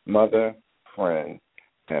 mother, friend,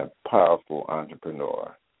 and powerful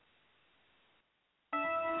entrepreneur.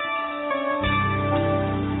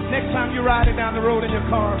 Next time you're riding down the road in your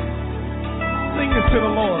car, sing this to the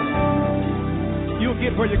Lord. You'll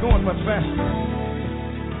get where you're going much faster.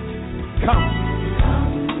 Come.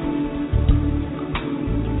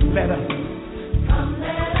 Let us. Come,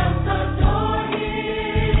 let us adore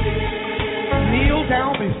Him. Kneel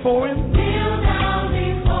down before Him. Kneel down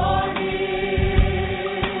before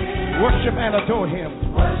Him. Worship and adore Him.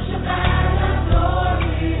 Worship and adore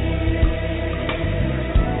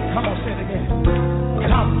Him. Come on, say it again.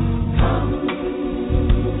 Come. Come.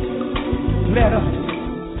 Let us.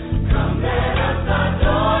 Come, let us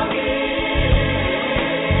adore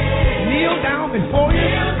Him. Kneel down before Him.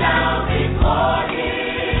 Kneel down before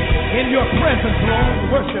Him. In your presence, Lord,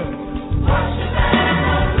 worship. Worship and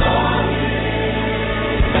adore Him.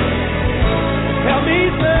 Help me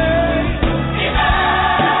say,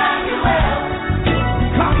 Emmanuel.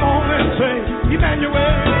 come on and say, Emmanuel.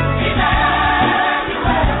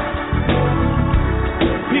 Emmanuel.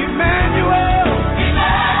 Emmanuel.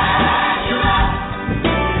 Emmanuel.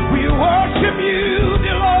 We worship you,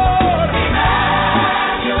 dear Lord.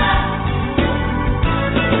 Emmanuel.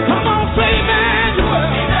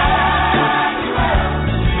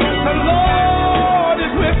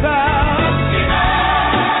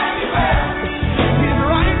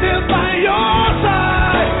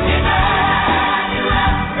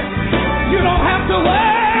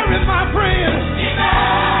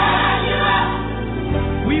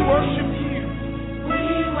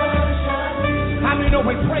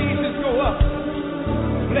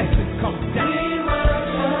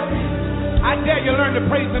 I dare you learn to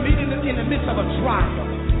praise him even in the midst of a trial.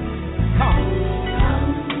 Come.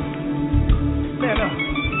 Stand up.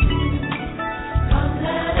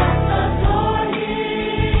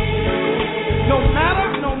 No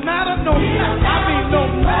matter, no matter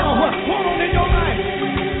what's going on in your life,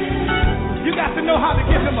 you got to know how to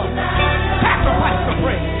give him a sacrifice of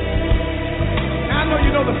praise. Now, I know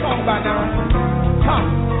you know the song by now.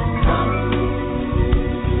 Come.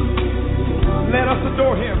 Let us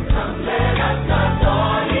adore him.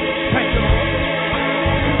 Thank you,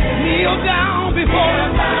 Lord. Kneel down before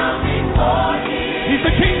him. He's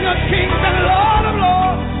the King of kings and Lord of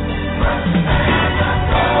lords.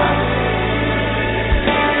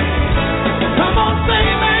 Come on, say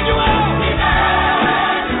Emmanuel.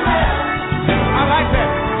 I like that.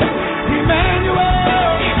 Emmanuel.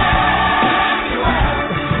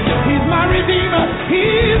 He's my Redeemer.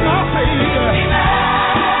 He's my Savior.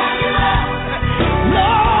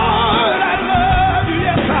 Lord, I love you.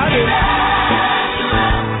 Yes, I do.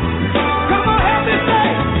 Come on, help me say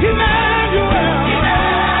Emmanuel.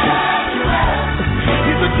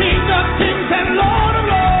 He's the King of kings and Lord of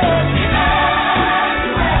lords.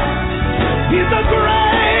 He's the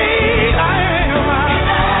great I am.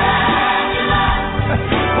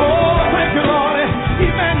 Oh, thank you, Lord.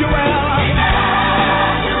 Emmanuel.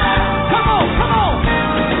 Come on.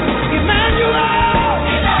 Emmanuel.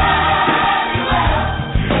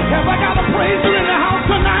 Have I got a praiser in the house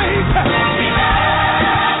tonight?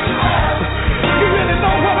 You really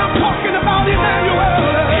know what I'm talking about, Emmanuel.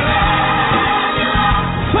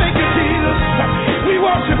 Thank you, Jesus. We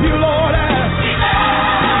worship you, Lord.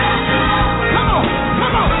 Come on.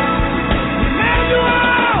 Emmanuel.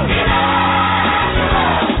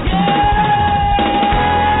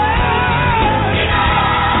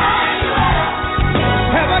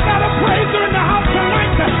 Have I got a praiser in the house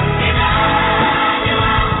tonight?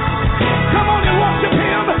 Come on and worship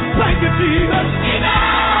him. Thank you, Jesus.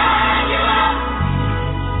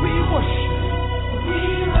 We worship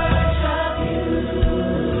you.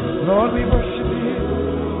 Lord, we worship you.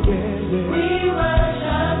 Yeah.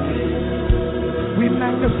 We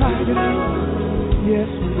magnify your name. Yes,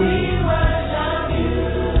 we worship you.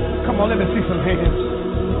 Come on, let me see some hands.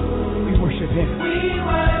 We worship him.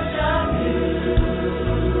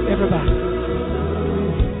 Everybody.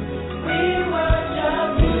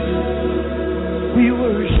 We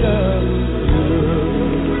worship you.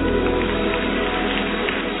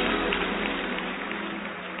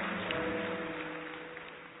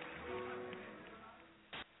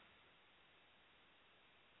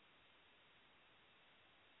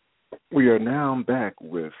 We are now back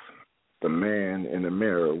with The Man in the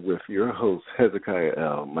Mirror with your host, Hezekiah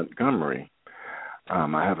L. Montgomery.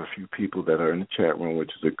 I have a few people that are in the chat room,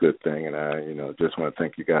 which is a good thing, and I, just want to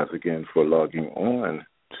thank you guys again for logging on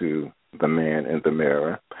to The Man in the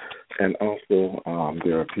Mirror. And also,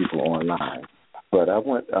 there are people online. But I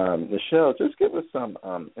want, Nichelle, just give us some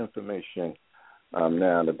information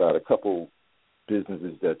now about a couple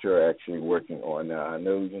businesses that you're actually working on now. I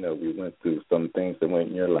know, we went through some things that went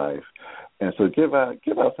in your life. And so give out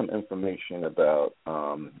some information about,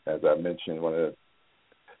 as I mentioned, one of the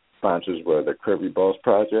sponsors were the Curvy Boss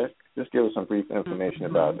Project. Just give us some brief information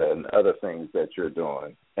about that and other things that you're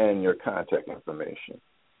doing and your contact information.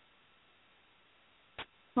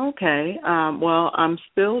 Okay. Well, I'm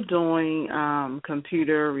still doing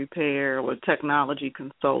computer repair or technology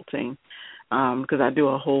consulting because I do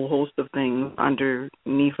a whole host of things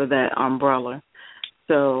underneath of that umbrella.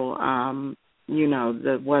 So,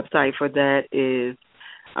 the website for that is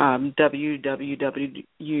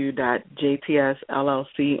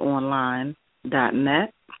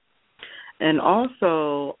www.jtsllconline.net. And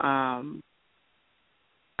also,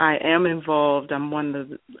 I am involved. I'm one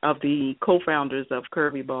of the co-founders of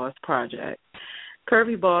Curvy Boss Project.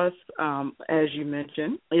 Curvy Boss, as you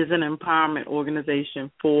mentioned, is an empowerment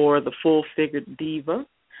organization for the full-figured diva.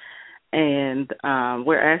 And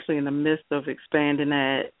we're actually in the midst of expanding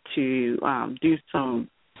that to do some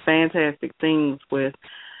fantastic things with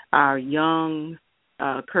our young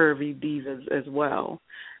curvy divas as well.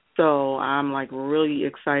 So I'm really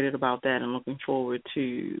excited about that and looking forward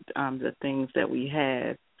to the things that we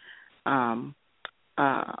have are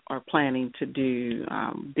planning to do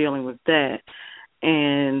dealing with that.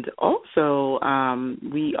 And also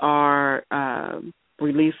we are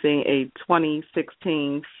releasing a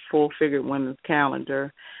 2016 full-figured women's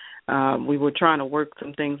calendar. We were trying to work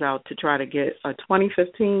some things out to try to get a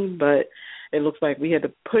 2015, but it looks like we had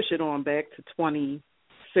to push it on back to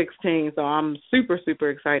 2016. So I'm super, super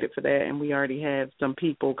excited for that, and we already have some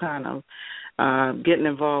people kind of getting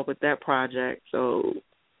involved with that project. So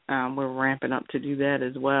we're ramping up to do that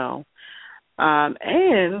as well.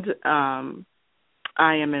 And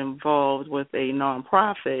I am involved with a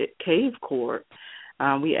nonprofit, Cave Court.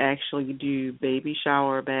 We actually do baby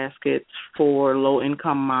shower baskets for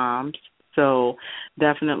low-income moms. So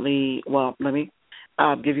definitely, well, let me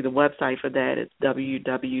give you the website for that. It's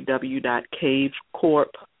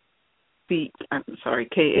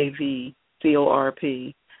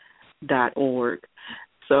KAVCORP.org.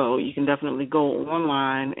 So you can definitely go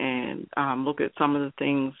online and look at some of the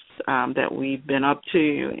things that we've been up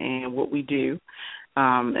to and what we do.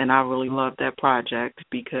 And I really love that project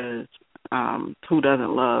because who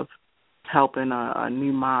doesn't love helping a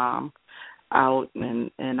new mom out?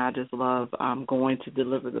 And I just love going to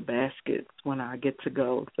deliver the baskets when I get to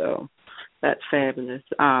go. So that's fabulous.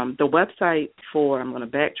 The website for, I'm going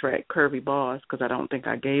to backtrack, Curvy Boss, because I don't think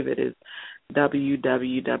I gave it, is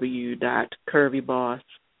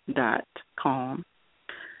www.curvyboss.com.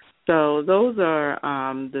 So those are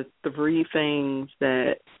the three things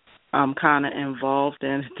that I'm kind of involved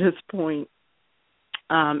in at this point.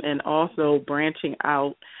 And also branching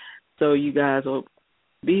out, so you guys will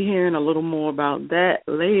be hearing a little more about that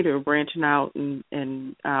later, branching out and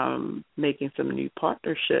making some new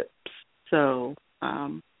partnerships. So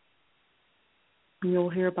you'll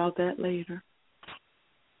hear about that later.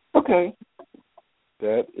 Okay.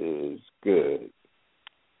 That is good.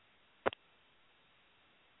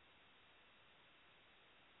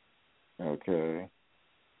 Okay.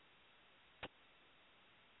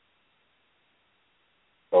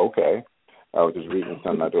 Okay. I was just reading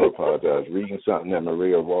something. I do apologize. Reading something that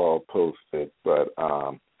Maria Wall posted, but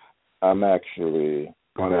I'm actually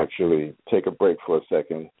going to take a break for a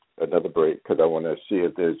second, another break, because I want to see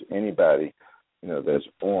if there's anybody, that's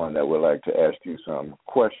on that would like to ask you some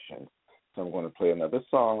questions. So I'm going to play another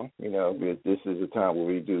song. This is a time where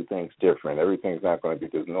we do things different. Everything's not going to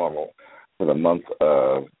be just normal for the month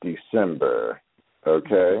of December.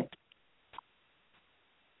 Okay?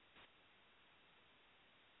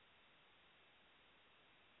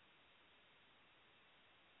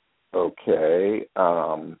 Okay.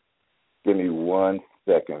 Give me 1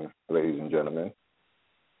 second, ladies and gentlemen.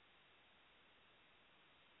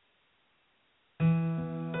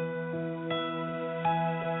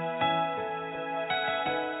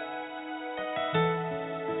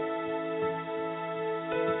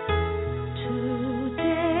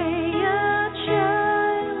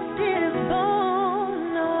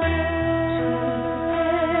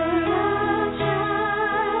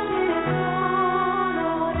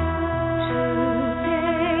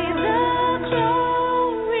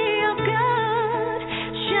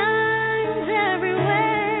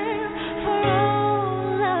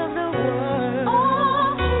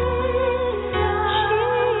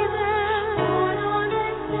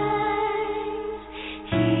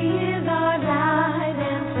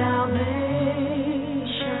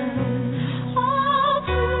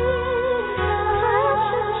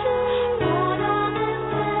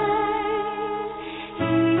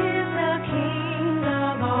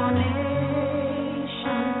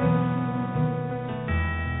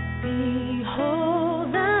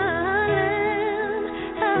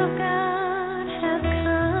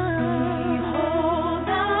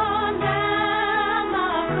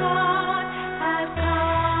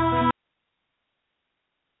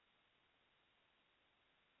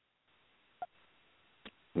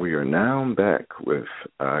 We are now back with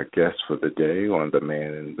our guest for the day on The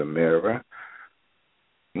Man in the Mirror,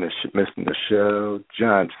 Miss Nichelle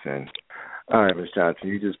Johnson. All right, Miss Johnson,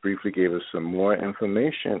 you just briefly gave us some more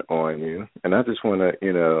information on you, and I just want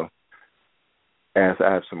to, I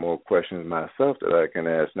have some more questions myself that I can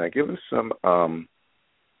ask. Now, give us some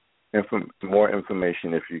more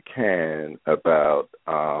information, if you can, about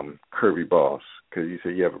Curvy Boss, because you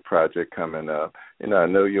said you have a project coming up. I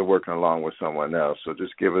know you're working along with someone else, so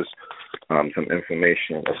just give us some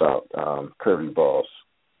information about Curvy Boss.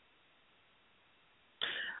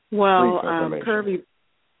 Well, Curvy,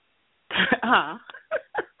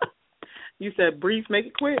 you said brief, make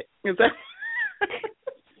it quick. Is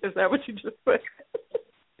that what you just said?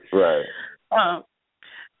 Right.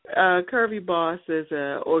 Curvy Boss is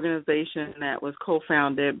an organization that was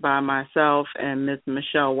co-founded by myself and Miss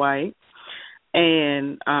Michelle White.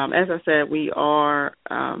 And as I said, we are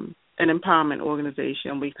an empowerment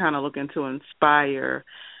organization. We kind of looking to inspire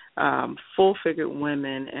full-figured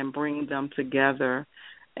women and bring them together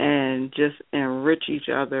and just enrich each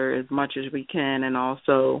other as much as we can, and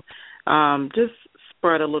also just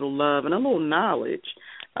spread a little love and a little knowledge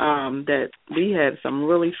that we had some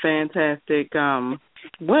really fantastic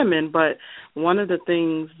women, but one of the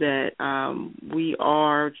things that we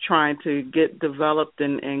are trying to get developed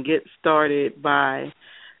and get started by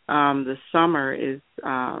the summer is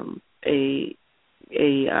a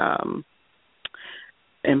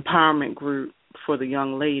empowerment group for the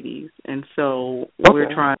young ladies, and so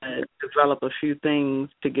we're trying to develop a few things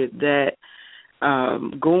to get that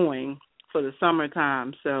going for the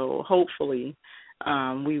summertime. So hopefully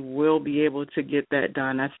we will be able to get that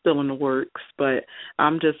done. That's still in the works, but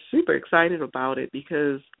I'm just super excited about it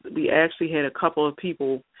because we actually had a couple of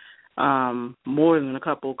people, more than a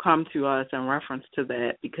couple, come to us in reference to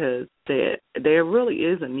that because there really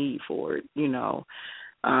is a need for it, you know.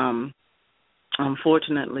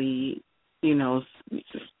 Unfortunately, you know,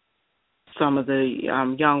 some of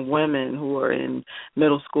the young women who are in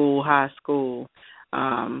middle school, high school,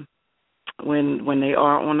 when they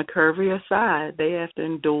are on the curvier side, they have to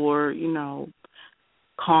endure, you know,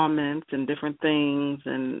 comments and different things,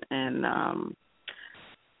 and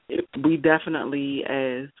we definitely,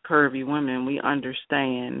 as curvy women, we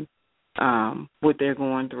understand what they're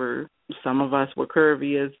going through. Some of us were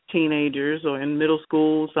curvy as teenagers or in middle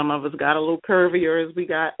school. Some of us got a little curvier as we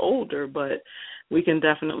got older, but we can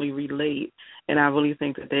definitely relate. And I really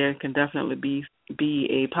think that there can definitely be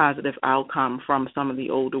a positive outcome from some of the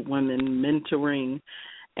older women mentoring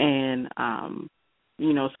and,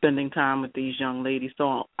 you know, spending time with these young ladies.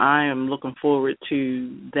 So I am looking forward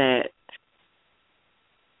to that.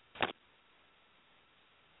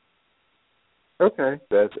 Okay,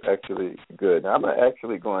 that's actually good. Now, I'm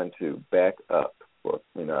actually going to back up.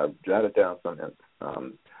 You know, I've jotted down some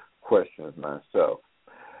questions myself.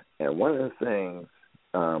 And one of the things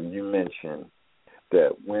you mentioned that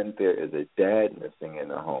when there is a dad missing in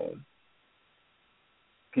the home,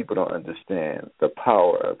 people don't understand the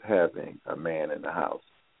power of having a man in the house.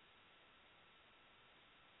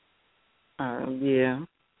 Yeah.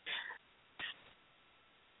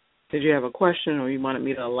 Did you have a question or you wanted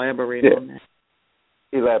me to elaborate on that?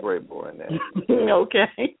 Elaborate more on that.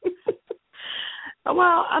 Okay.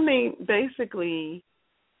 Well, I mean, basically,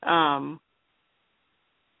 young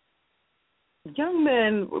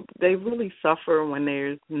men, they really suffer when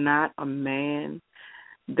there's not a man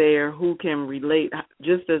there who can relate.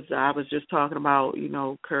 Just as I was just talking about, you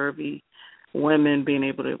know, curvy women being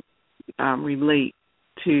able to relate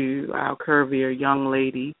to our curvier young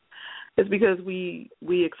ladies. It's because we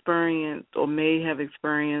experienced or may have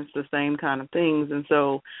experienced the same kind of things. And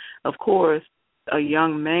so, of course, a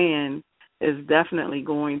young man is definitely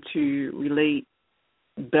going to relate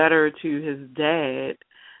better to his dad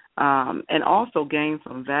and also gain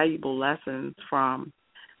some valuable lessons from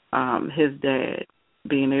his dad,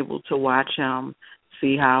 being able to watch him,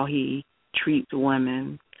 see how he treats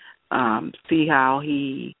women, see how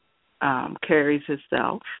he carries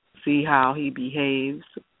himself, see how he behaves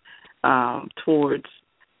towards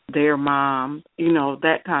their mom, you know,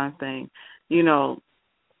 that kind of thing. You know,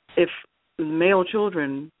 if male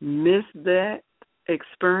children miss that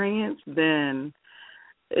experience, then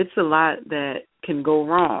it's a lot that can go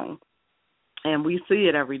wrong. And we see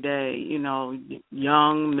it every day, you know,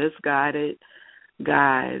 young, misguided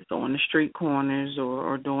guys on the street corners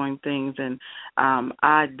or doing things. And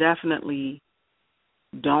I definitely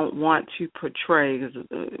don't want to portray, because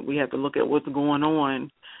we have to look at what's going on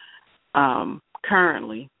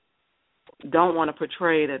currently, don't want to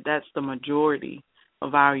portray that that's the majority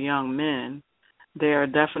of our young men. There are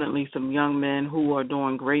definitely some young men who are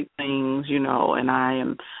doing great things, you know, and I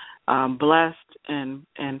am blessed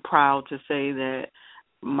and proud to say that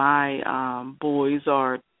my boys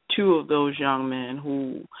are two of those young men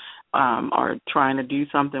who are trying to do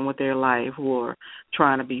something with their life, who are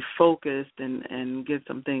trying to be focused and get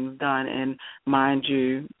some things done. And mind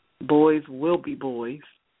you, boys will be boys.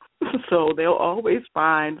 So they'll always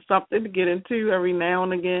find something to get into every now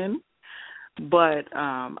and again. But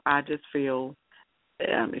I just feel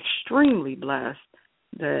extremely blessed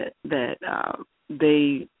that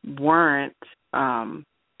they weren't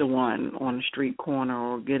the one on the street corner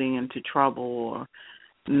or getting into trouble or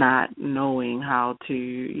not knowing how to,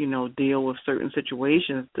 you know, deal with certain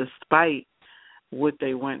situations despite what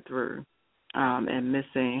they went through and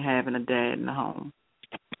missing having a dad in the home.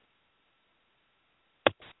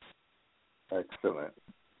 Excellent.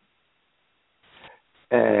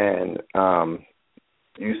 And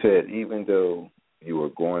you said even though you were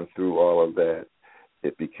going through all of that,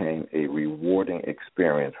 it became a rewarding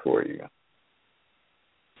experience for you.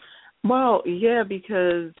 Well, yeah,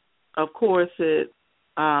 because, of course, it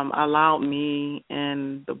allowed me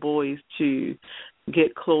and the boys to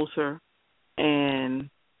get closer, and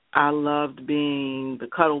I loved being the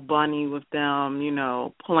cuddle bunny with them, you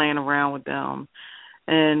know, playing around with them.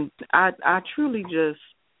 And I truly just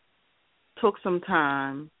took some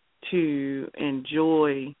time to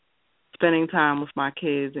enjoy spending time with my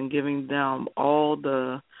kids and giving them all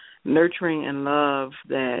the nurturing and love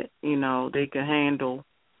that, they could handle,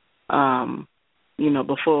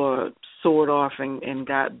 before soared off and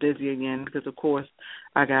got busy again, because, of course,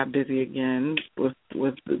 I got busy again with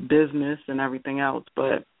the business and everything else.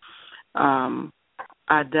 But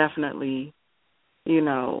I definitely,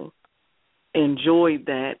 enjoyed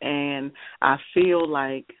that. And I feel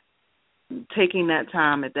like taking that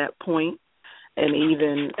time at that point, and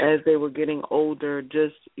even as they were getting older,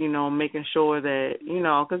 just, making sure that,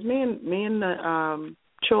 because me and the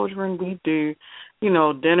children, we do,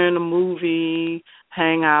 dinner and a movie,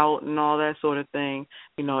 hang out and all that sort of thing.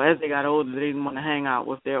 As they got older, they didn't want to hang out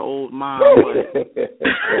with their old mom. But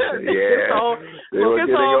yeah, so, they were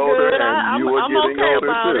getting older, and you were getting okay older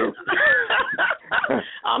about too. It.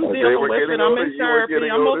 I'm dealing with it. I'm in therapy.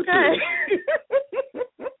 I'm okay.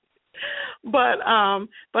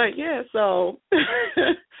 But yeah, so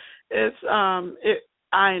it's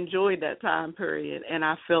I enjoyed that time period, and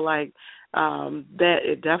I feel like that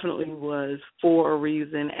it definitely was for a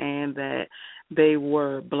reason, and that they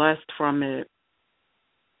were blessed from it,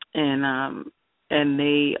 and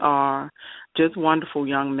they are just wonderful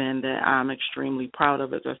young men that I'm extremely proud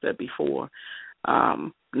of, as I said before.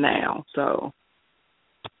 Now, so.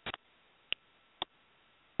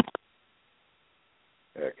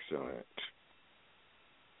 Excellent.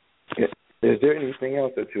 Is there anything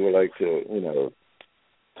else that you would like to,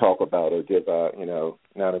 talk about or give out,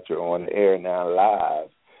 now that you're on the air now live,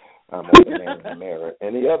 on the Man in the Mirror?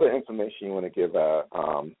 Any other information you want to give our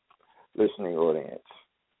listening audience?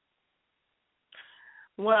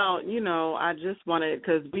 Well, I just wanted,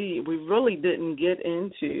 because we really didn't get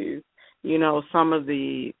into, some of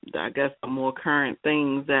the, I guess, the more current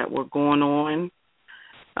things that were going on.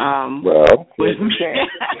 Well, here's your chance.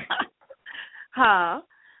 Huh?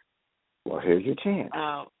 Well, here's your chance.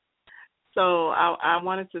 So I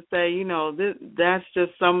wanted to say, that's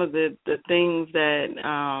just some of the things that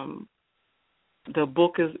the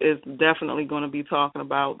book is definitely going to be talking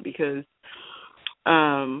about, because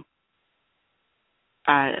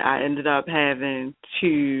I ended up having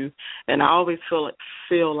to, and I always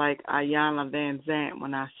feel like Ayanna Van Zant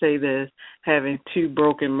when I say this, having 2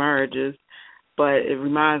 broken marriages, but it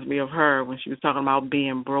reminds me of her when she was talking about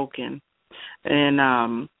being broken. And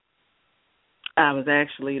I was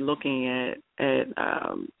actually looking at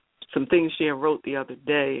some things she had wrote the other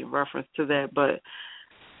day in reference to that. But,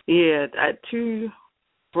 yeah, I had 2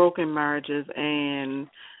 broken marriages, and,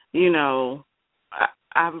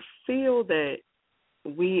 I feel that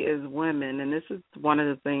we as women, and this is one of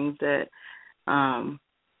the things that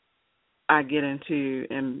I get into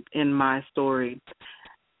in my story,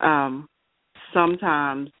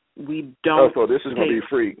 sometimes we don't. Oh, so this is going to be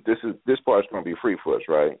free. This part's going to be free for us,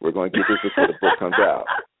 right? We're going to get this before the book comes out.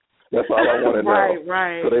 That's all I want to know.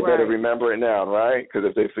 Right. So they better remember it now, right? Because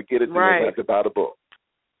if they forget it, then they have to buy the book.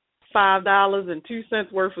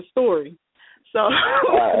 $5.02 worth of story. So all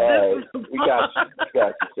right. We got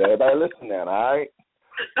you. So everybody listen now, all right?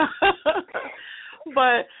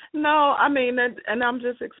 But no, I mean, and I'm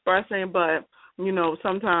just expressing, but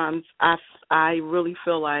sometimes I really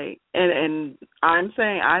feel like, and I'm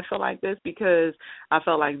saying I feel like this because I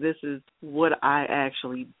felt like this is what I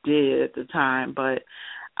actually did at the time, but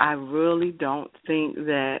I really don't think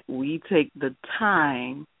that we take the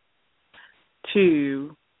time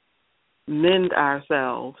to mend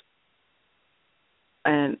ourselves,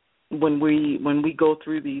 and when we go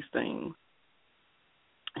through these things.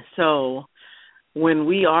 So when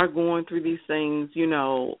we are going through these things,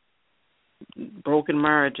 broken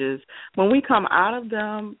marriages, when we come out of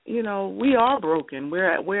them, we are broken.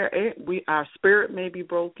 Our spirit may be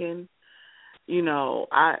broken.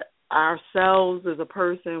 Ourselves as a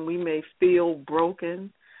person, we may feel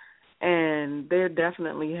broken, and there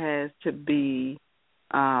definitely has to be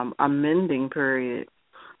a mending period.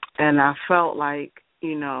 And I felt like,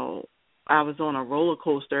 I was on a roller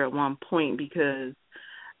coaster at one point, because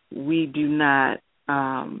we do not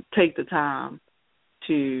take the time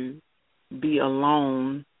to be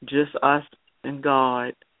alone, just us and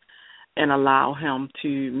God, and allow Him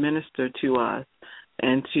to minister to us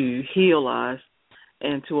and to heal us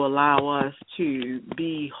and to allow us to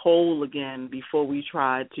be whole again before we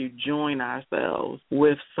try to join ourselves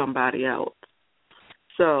with somebody else.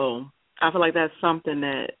 So I feel like that's something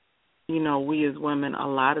that, we as women, a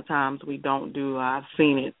lot of times we don't do. I've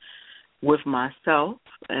seen it with myself,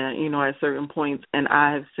 at certain points, and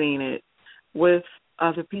I have seen it with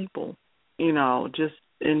other people, just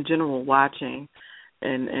in general, watching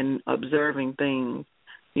and observing things.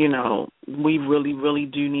 We really, really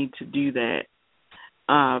do need to do that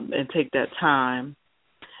and take that time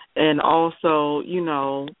And also,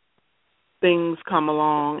 things come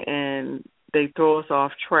along and they throw us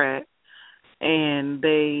off track and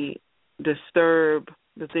they disturb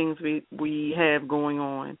the things we have going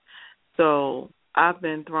on. So I've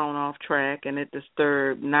been thrown off track, and it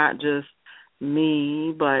disturbed not just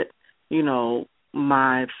me, but,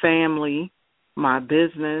 my family, my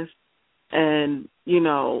business. And,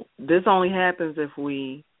 this only happens if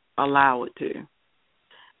we allow it to.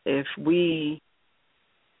 If we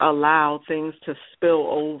allow things to spill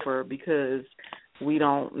over because we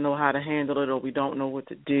don't know how to handle it or we don't know what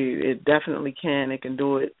to do, it definitely can. It can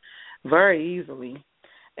do it very easily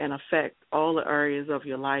and affect all the areas of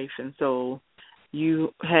your life. And so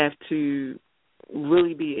you have to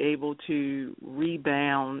really be able to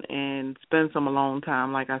rebound and spend some alone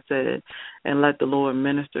time, like I said, and let the Lord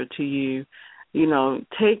minister to you.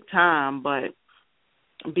 Take time, but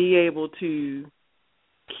be able to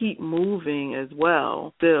keep moving as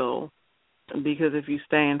well still, because if you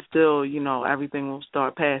stand still, everything will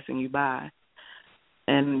start passing you by,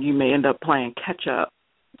 and you may end up playing catch up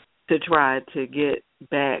to try to get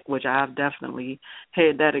back, which I've definitely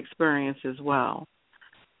had that experience as well.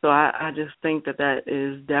 So I just think that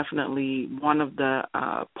is definitely one of the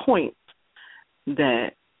points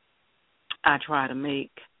that I try to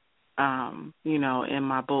make, in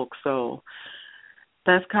my book. So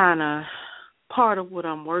that's kind of part of what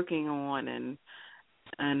I'm working on,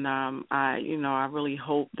 and I really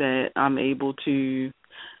hope that I'm able to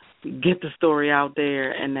get the story out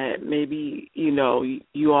there, and that maybe you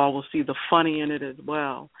all will see the funny in it as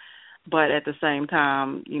well. But at the same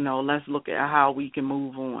time, let's look at how we can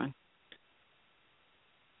move on.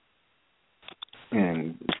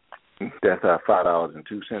 And that's our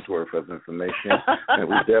 $5.02 worth of information, and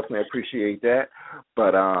we definitely appreciate that.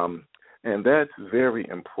 But and that's very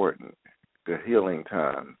important, the healing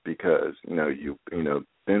time, because you've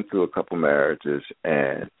been through a couple marriages,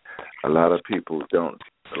 and a lot of people don't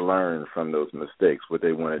learn from those mistakes. What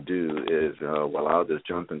they want to do is, I'll just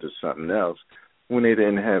jump into something else, when they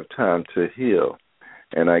didn't have time to heal.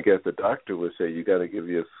 And I guess the doctor would say you got to give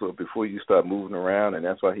you before you start moving around, and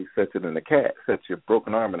that's why he sets it in a cast, sets your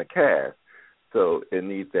broken arm in a cast. So it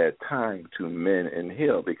needs that time to mend and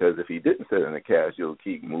heal, because if he didn't set it in a cast, you'll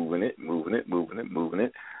keep moving it, and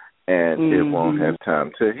it won't have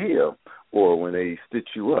time to heal. Or when they stitch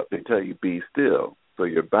you up, they tell you be still, so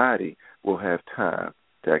your body will have time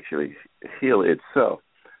to actually heal itself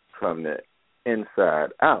from the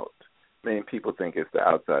inside out. Many people think it's the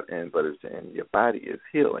outside in, but it's the in. Your body is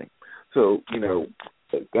healing. So,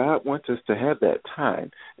 God wants us to have that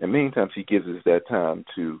time, and many times he gives us that time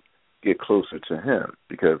to get closer to him,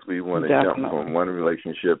 because we want to jump from one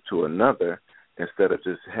relationship to another instead of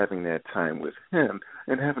just having that time with him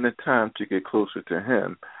and having the time to get closer to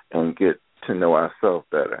him and get to know ourselves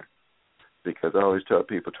better. Because I always tell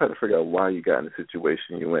people, try to figure out why you got in the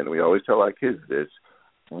situation you're in. We always tell our kids this.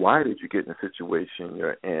 Why did you get in the situation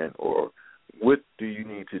you're in, or what do you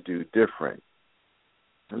need to do different?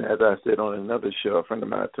 And as I said on another show, a friend of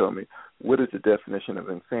mine told me, what is the definition of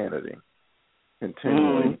insanity?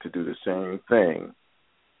 Continuing to do the same thing,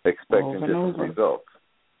 expecting different results.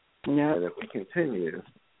 Yeah. And if we continue,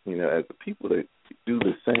 as the people that do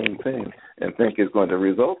the same thing and think the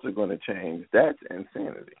results are going to change, that's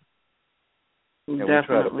insanity. And we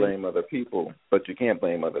try to blame other people, but you can't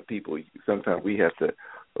blame other people. Sometimes we have to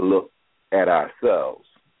look at ourselves.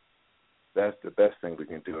 That's the best thing we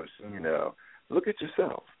can do is, look at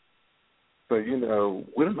yourself. So,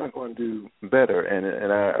 what am I going to do better?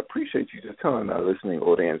 And I appreciate you just telling our listening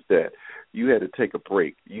audience that you had to take a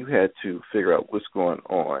break. You had to figure out what's going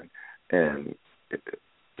on and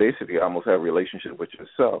basically almost have a relationship with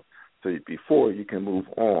yourself so before you can move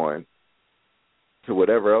on to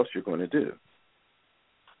whatever else you're going to do.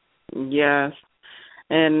 Yes.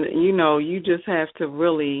 And, you just have to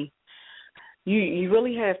really, you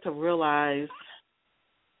really have to realize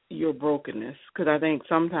your brokenness, because I think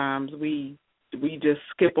sometimes we just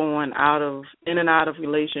skip on in and out of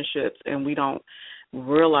relationships, and we don't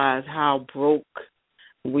realize how broke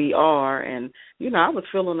we are. And, I was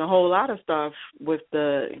feeling a whole lot of stuff with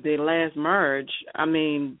the last marriage. I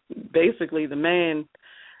mean, basically the man,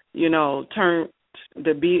 turned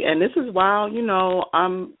to be, and this is while, I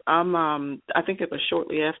think it was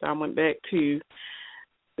shortly after I went back to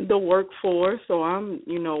the workforce. So I'm,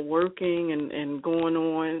 working and going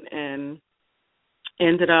on, and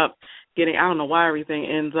ended up getting, I don't know why everything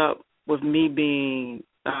ends up with me being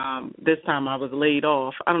this time I was laid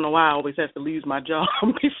off. I don't know why I always have to lose my job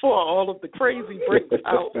before all of the crazy breaks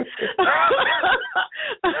out.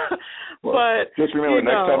 Well, but just remember,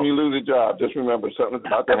 next time you lose a job, just remember something's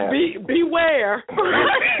about to happen. Beware.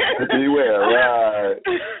 Beware, right.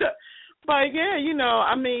 But yeah,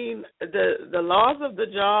 I mean, the loss of the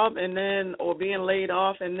job or being laid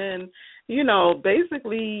off, and then,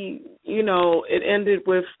 basically, it ended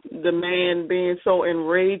with the man being so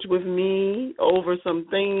enraged with me over some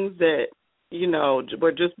things that,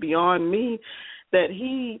 were just beyond me, that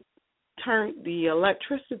he turned the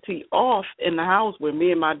electricity off in the house where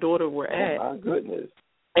me and my daughter were at. Oh, my goodness.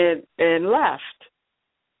 And left.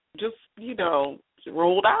 Just,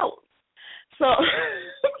 rolled out. So,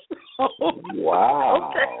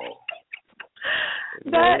 wow. Okay.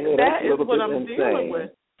 That is what I'm dealing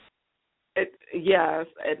with. Yes,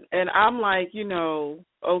 and I'm like,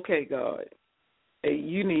 okay, God,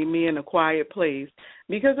 you need me in a quiet place,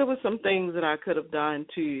 because there were some things that I could have done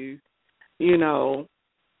to,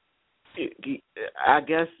 I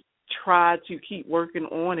guess, try to keep working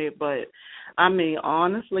on it. But, I mean,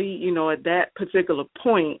 honestly, at that particular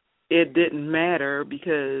point, it didn't matter,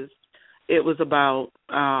 because it was about,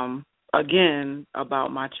 again,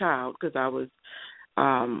 about my child, because I was,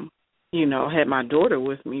 had my daughter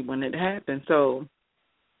with me when it happened. So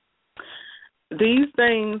these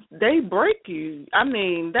things, they break you. I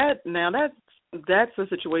mean, that's a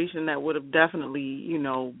situation that would have definitely,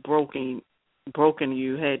 broken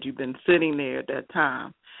you had you been sitting there at that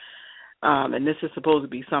time. And this is supposed to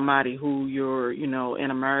be somebody who you're,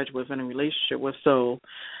 in a marriage with, in a relationship with. So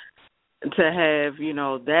to have,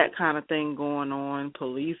 that kind of thing going on,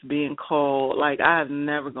 police being called, like, I've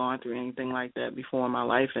never gone through anything like that before in my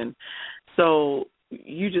life. And so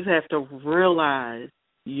you just have to realize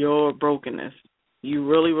your brokenness. You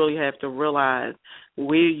really, really have to realize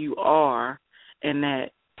where you are, and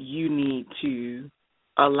that you need to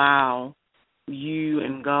allow you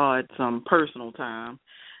and God some personal time,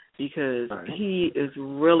 because He is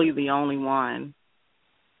really the only one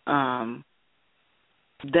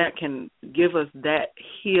that can give us that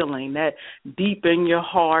healing, that deep in your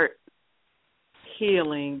heart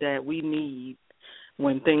healing that we need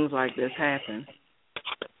when things like this happen.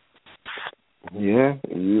 Yeah,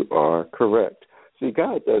 you are correct. See,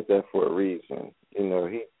 God does that for a reason.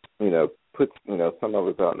 He, puts, some of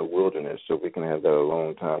us out in the wilderness so we can have that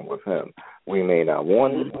alone time with Him. We may not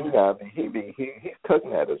want it. He's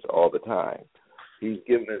tugging at us all the time. He's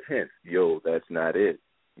giving us hints. Yo, that's not it.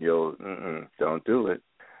 Yo, don't do it.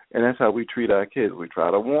 And that's how we treat our kids. We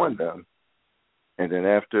try to warn them. And then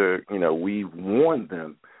after, we warn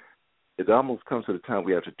them, it almost comes to the time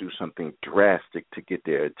we have to do something drastic to get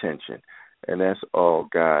their attention. And that's all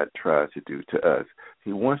God tries to do to us.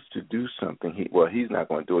 He wants to do something. He's not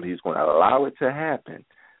going to do it. He's going to allow it to happen.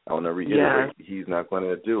 I want to reiterate, He's not going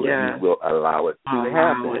to do it. He will allow it to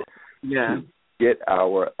happen to get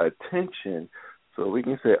our attention, so we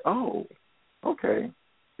can say, oh, okay,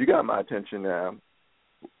 you got my attention now.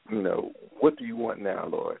 What do you want now,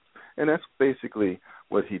 Lord? And that's basically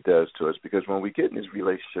what He does to us, because when we get in this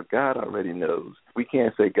relationship, God already knows. We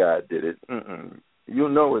can't say God did it. You'll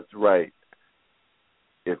know it's right.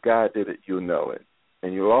 If God did it, you'll know it.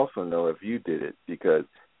 And you'll also know if you did it, because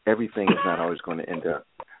everything is not always going to end up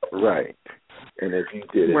right. And if you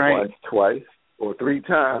did it once, twice, or three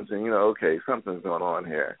times, and okay, something's going on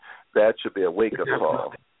here, that should be a wake-up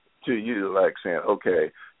call to you, like saying,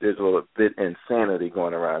 okay, there's a little bit insanity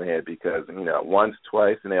going around here, because, once,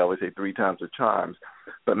 twice, and they always say three times the charms.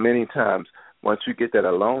 But many times, once you get that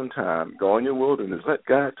alone time, go in your wilderness, let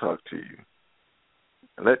God talk to you.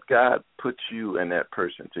 Let God put you and that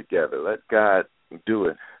person together. Let God do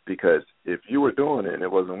it, because if you were doing it and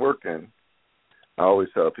it wasn't working, I always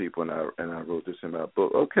tell people, and I wrote this in my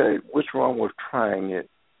book, okay, what's wrong with trying it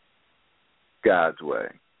God's way?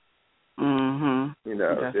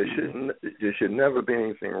 There should never be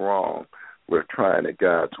anything wrong with trying it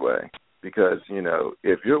God's way, because,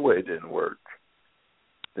 if your way didn't work,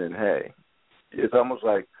 then, hey, it's almost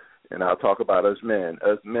like, and I'll talk about us men.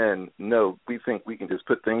 Us men know we think we can just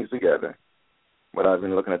put things together without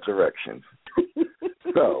even looking at directions.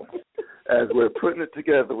 So, as we're putting it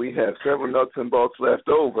together, we have several nuts and bolts left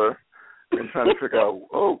over and trying to figure out,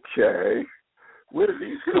 okay, where did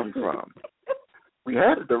these come from? We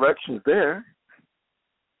had the directions there,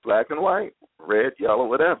 black and white, red, yellow,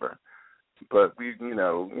 whatever. But we,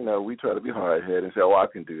 we try to be hard-headed and say, oh, I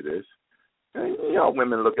can do this. And,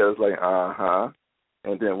 women look at us like,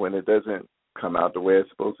 and then when it doesn't come out the way it's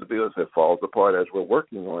supposed to be, as it falls apart as we're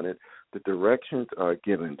working on it, the directions are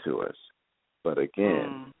given to us. But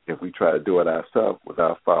again, if we try to do it ourselves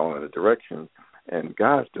without following the directions, And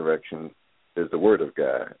God's direction is the Word of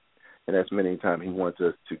God. And that's many times He wants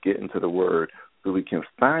us to get into the Word so we can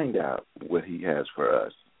find out what He has for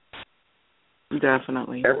us.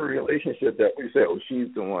 Definitely. Every relationship that we say, oh, she's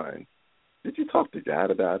the one, did you talk to God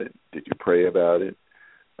about it? Did you pray about it?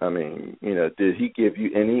 I mean, did He give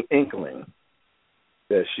you any inkling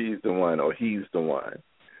that she's the one or he's the one?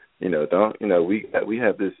 We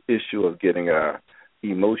have this issue of getting our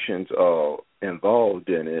emotions all involved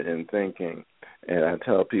in it and thinking. And I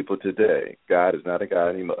tell people today, God is not a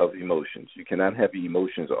God of emotions. You cannot have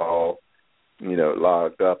emotions all,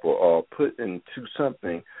 logged up or all put into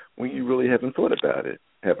something when you really haven't thought about it,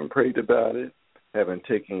 haven't prayed about it, haven't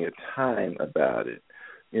taken your time about it.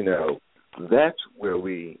 That's where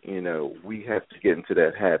we have to get into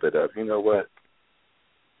that habit of,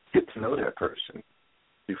 get to know that person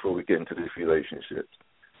before we get into these relationships.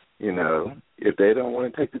 If they don't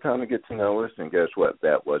want to take the time to get to know us, then guess what?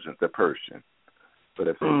 That wasn't the person. But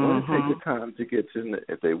if they want to take the time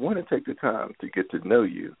to get to know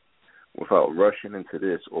you without rushing into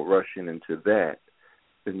this or rushing into that,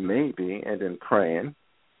 then maybe, and then praying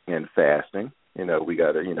and fasting. We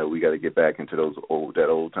gotta get back into that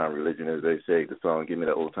old time religion, as they say. The song, "Give Me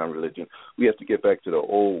That Old Time Religion." We have to get back to the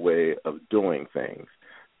old way of doing things.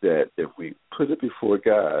 That if we put it before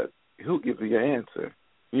God, He'll give you your answer.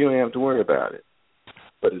 You don't have to worry about it.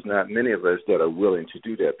 But it's not many of us that are willing to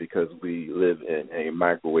do that because we live in a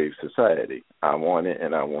microwave society. I want it,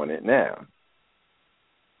 and I want it now.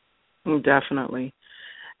 Definitely.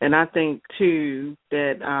 And I think, too,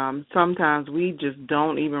 that sometimes we just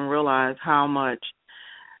don't even realize how much,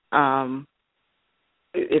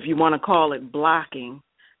 if you want to call it blocking,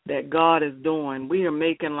 that God is doing. We are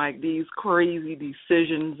making like these crazy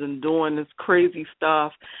decisions and doing this crazy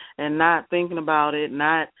stuff and not thinking about it,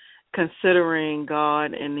 not considering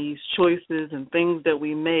God and these choices and things that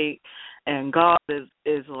we make. And God is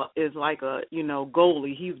like a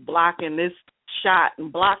goalie. He's blocking this shot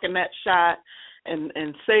and blocking that shot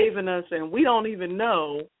and saving us, and we don't even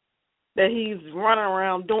know that He's running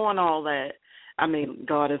around doing all that. I mean,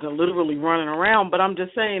 God isn't literally running around, but I'm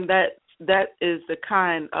just saying that is the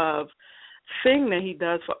kind of thing that He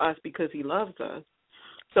does for us because He loves us.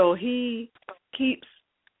 So He keeps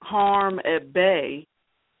harm at bay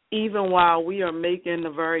even while we are making the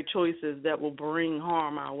very choices that will bring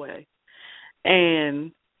harm our way.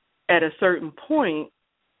 And at a certain point,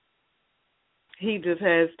 He just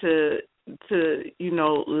has to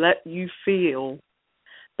let you feel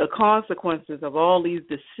the consequences of all these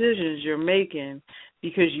decisions you're making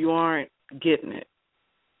because you aren't getting it.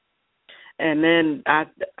 And then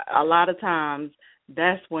a lot of times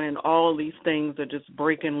that's when all these things are just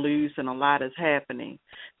breaking loose and a lot is happening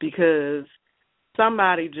because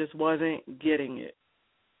somebody just wasn't getting it.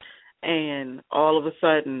 And all of a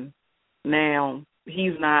sudden now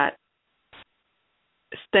He's not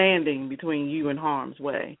standing between you and harm's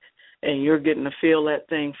way. And you're getting to feel that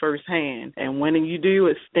thing firsthand. And when you do,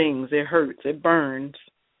 it stings, it hurts, it burns.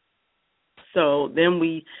 So then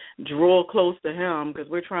we draw close to Him because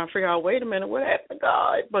we're trying to figure out, wait a minute, what happened to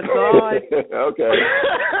God? But God, okay.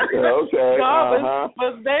 God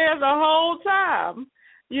was there the whole time,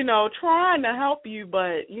 trying to help you.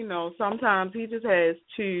 But, sometimes He just has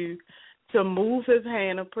to move His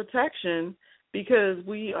hand of protection because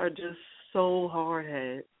we are just so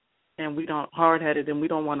hard-headed. And we don't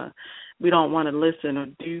want to listen or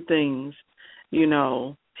do things,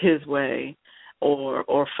 His way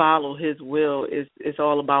or follow His will. It's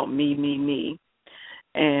all about me.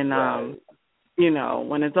 And right.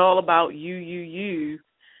 When it's all about you,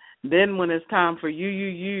 then when it's time for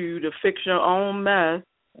you to fix your own mess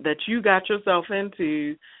that you got yourself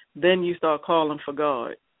into, then you start calling for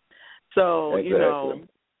God. So, exactly.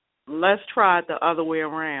 Let's try it the other way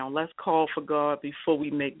around. Let's call for God before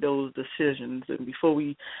we make those decisions and before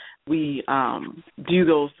we do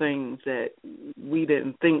those things that we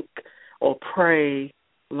didn't think or pray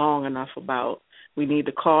long enough about. We need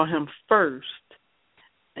to call Him first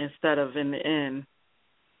instead of in the end.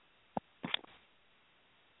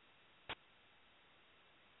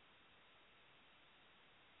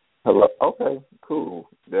 Hello. Okay, cool.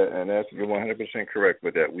 You're 100% correct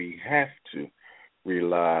with that. We have to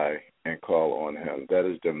rely and call on Him. That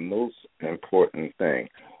is the most important thing.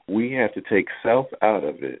 We have to take self out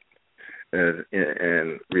of it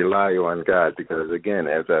and rely on God because, again,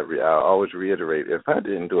 as I always reiterate, if I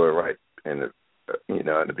didn't do it right in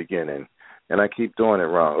the beginning and I keep doing it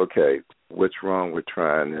wrong, okay, what's wrong with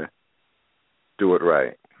trying to do it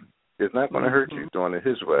right? It's not going to hurt you doing it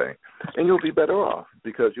His way, and you'll be better off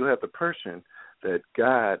because you have the person that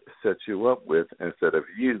God sets you up with instead of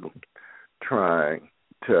you trying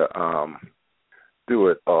to do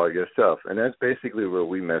it all yourself. And that's basically where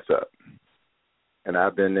we mess up. And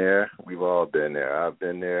I've been there. We've all been there. I've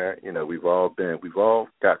been there. You know, we've all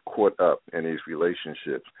got caught up in these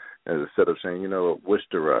relationships. And instead of saying, you know, what's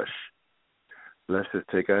the rush? Let's just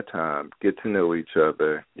take our time, get to know each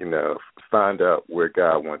other, you know, find out where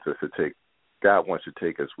God wants to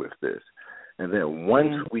take us with this. And then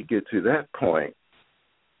once we get to that point,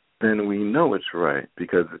 then we know it's right,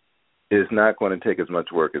 because it's not going to take as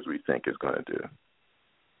much work as we think it's going to do.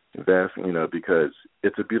 That's, you know, because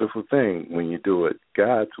it's a beautiful thing when you do it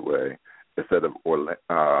God's way instead of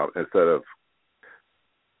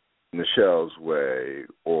Nichelle's way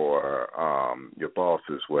or your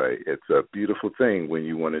boss's way. It's a beautiful thing when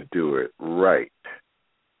you want to do it right,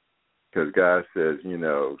 because God says, you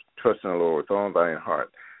know, trust in the Lord with all thy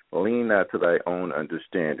heart, lean not to thy own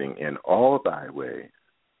understanding, in all thy ways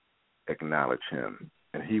acknowledge him,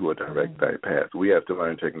 and he will direct thy path. We have to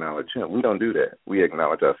learn to acknowledge him. We don't do that. We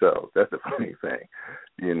acknowledge ourselves. That's the funny thing.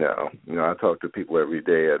 You know, I talk to people every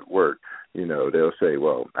day at work. You know, they'll say,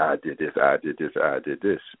 well, I did this, I did this, I did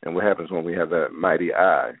this. And what happens when we have that mighty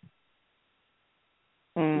I?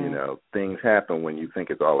 You know, things happen when you think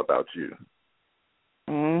it's all about you.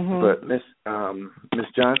 But Miss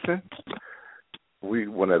Johnson, we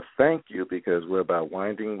want to thank you because we're about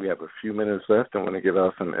winding. We have a few minutes left. I want to give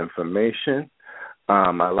out some information.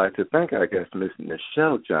 I'd like to thank our guest, Miss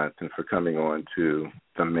Nichelle Johnson, for coming on to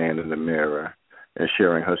The Man in the Mirror and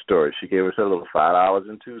sharing her story. She gave us a little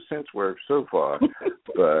 $5.02 worth so far.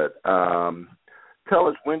 But tell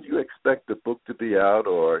us, when do you expect the book to be out?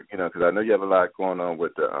 Or, you know, because I know you have a lot going on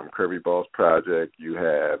with the Curvy Boss Project. You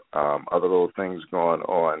have other little things going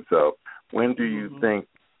on. So when do you think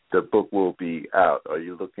the book will be out? Are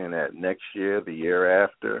you looking at next year, the year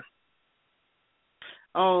after?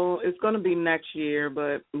 Oh, it's going to be next year,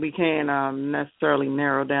 but we can't necessarily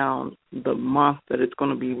narrow down the month that it's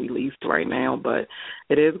going to be released right now, but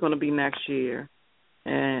it is going to be next year,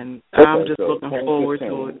 and okay, I'm just looking forward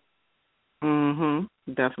to it.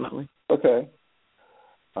 Definitely. Okay.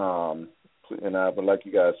 And I would like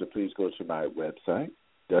you guys to please go to my website,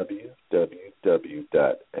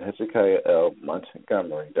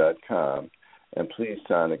 www.hezekiahlmontgomery.com, and please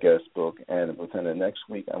sign the guest book. And within the next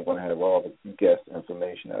week, I'm going to have all the guest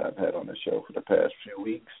information that I've had on the show for the past few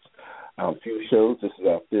weeks, few shows. This is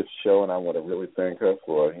our 5th show, and I want to really thank her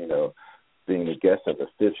for, you know, being the guest of the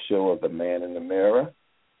 5th show of The Man in the Mirror.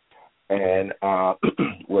 And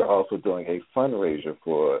we're also doing a fundraiser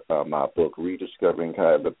for my book, Rediscovering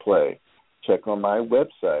Kaya the Play. Check on my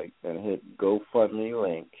website and hit GoFundMe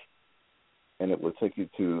link, and it will take you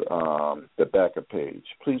to the backer page.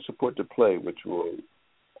 Please support the play, which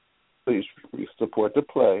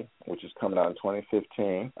is coming out in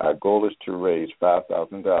 2015. Our goal is to raise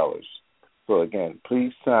 $5,000. So again,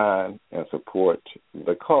 please sign and support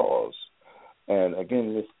the cause. And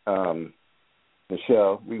again, Miss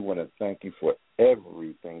Nichelle, we want to thank you for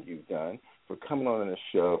everything you've done, for coming on the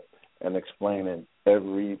show and explaining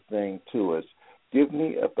everything to us. Give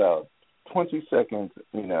me about 20 seconds,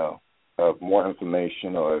 you know, of more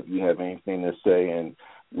information, or if you have anything to say, and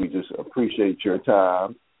we just appreciate your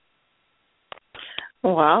time.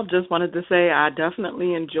 Well, I just wanted to say I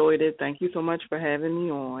definitely enjoyed it. Thank you so much for having me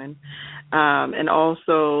on. And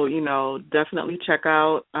also, you know, definitely check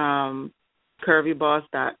out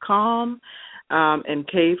curvyboss.com and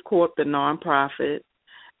Cave Corp, the nonprofit,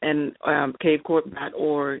 and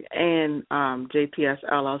cavecorp.org, and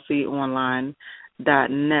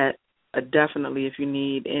jpsllconline.net. Definitely, if you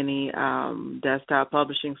need any desktop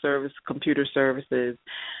publishing service, computer services,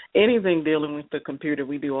 anything dealing with the computer,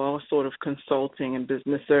 we do all sort of consulting and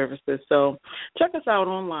business services. So check us out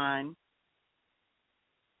online.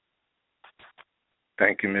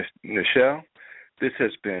 Thank you, Ms. Nichelle. This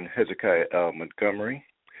has been Hezekiah L. Montgomery,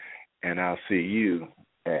 and I'll see you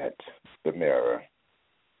at the Mirror.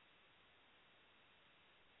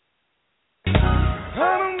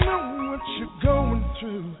 I don't know what you're going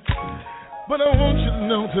through, but I want you to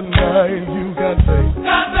know tonight you got faith.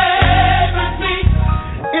 God favors me.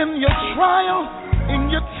 In your trial, in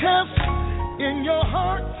your test, in your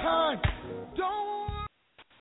hard time,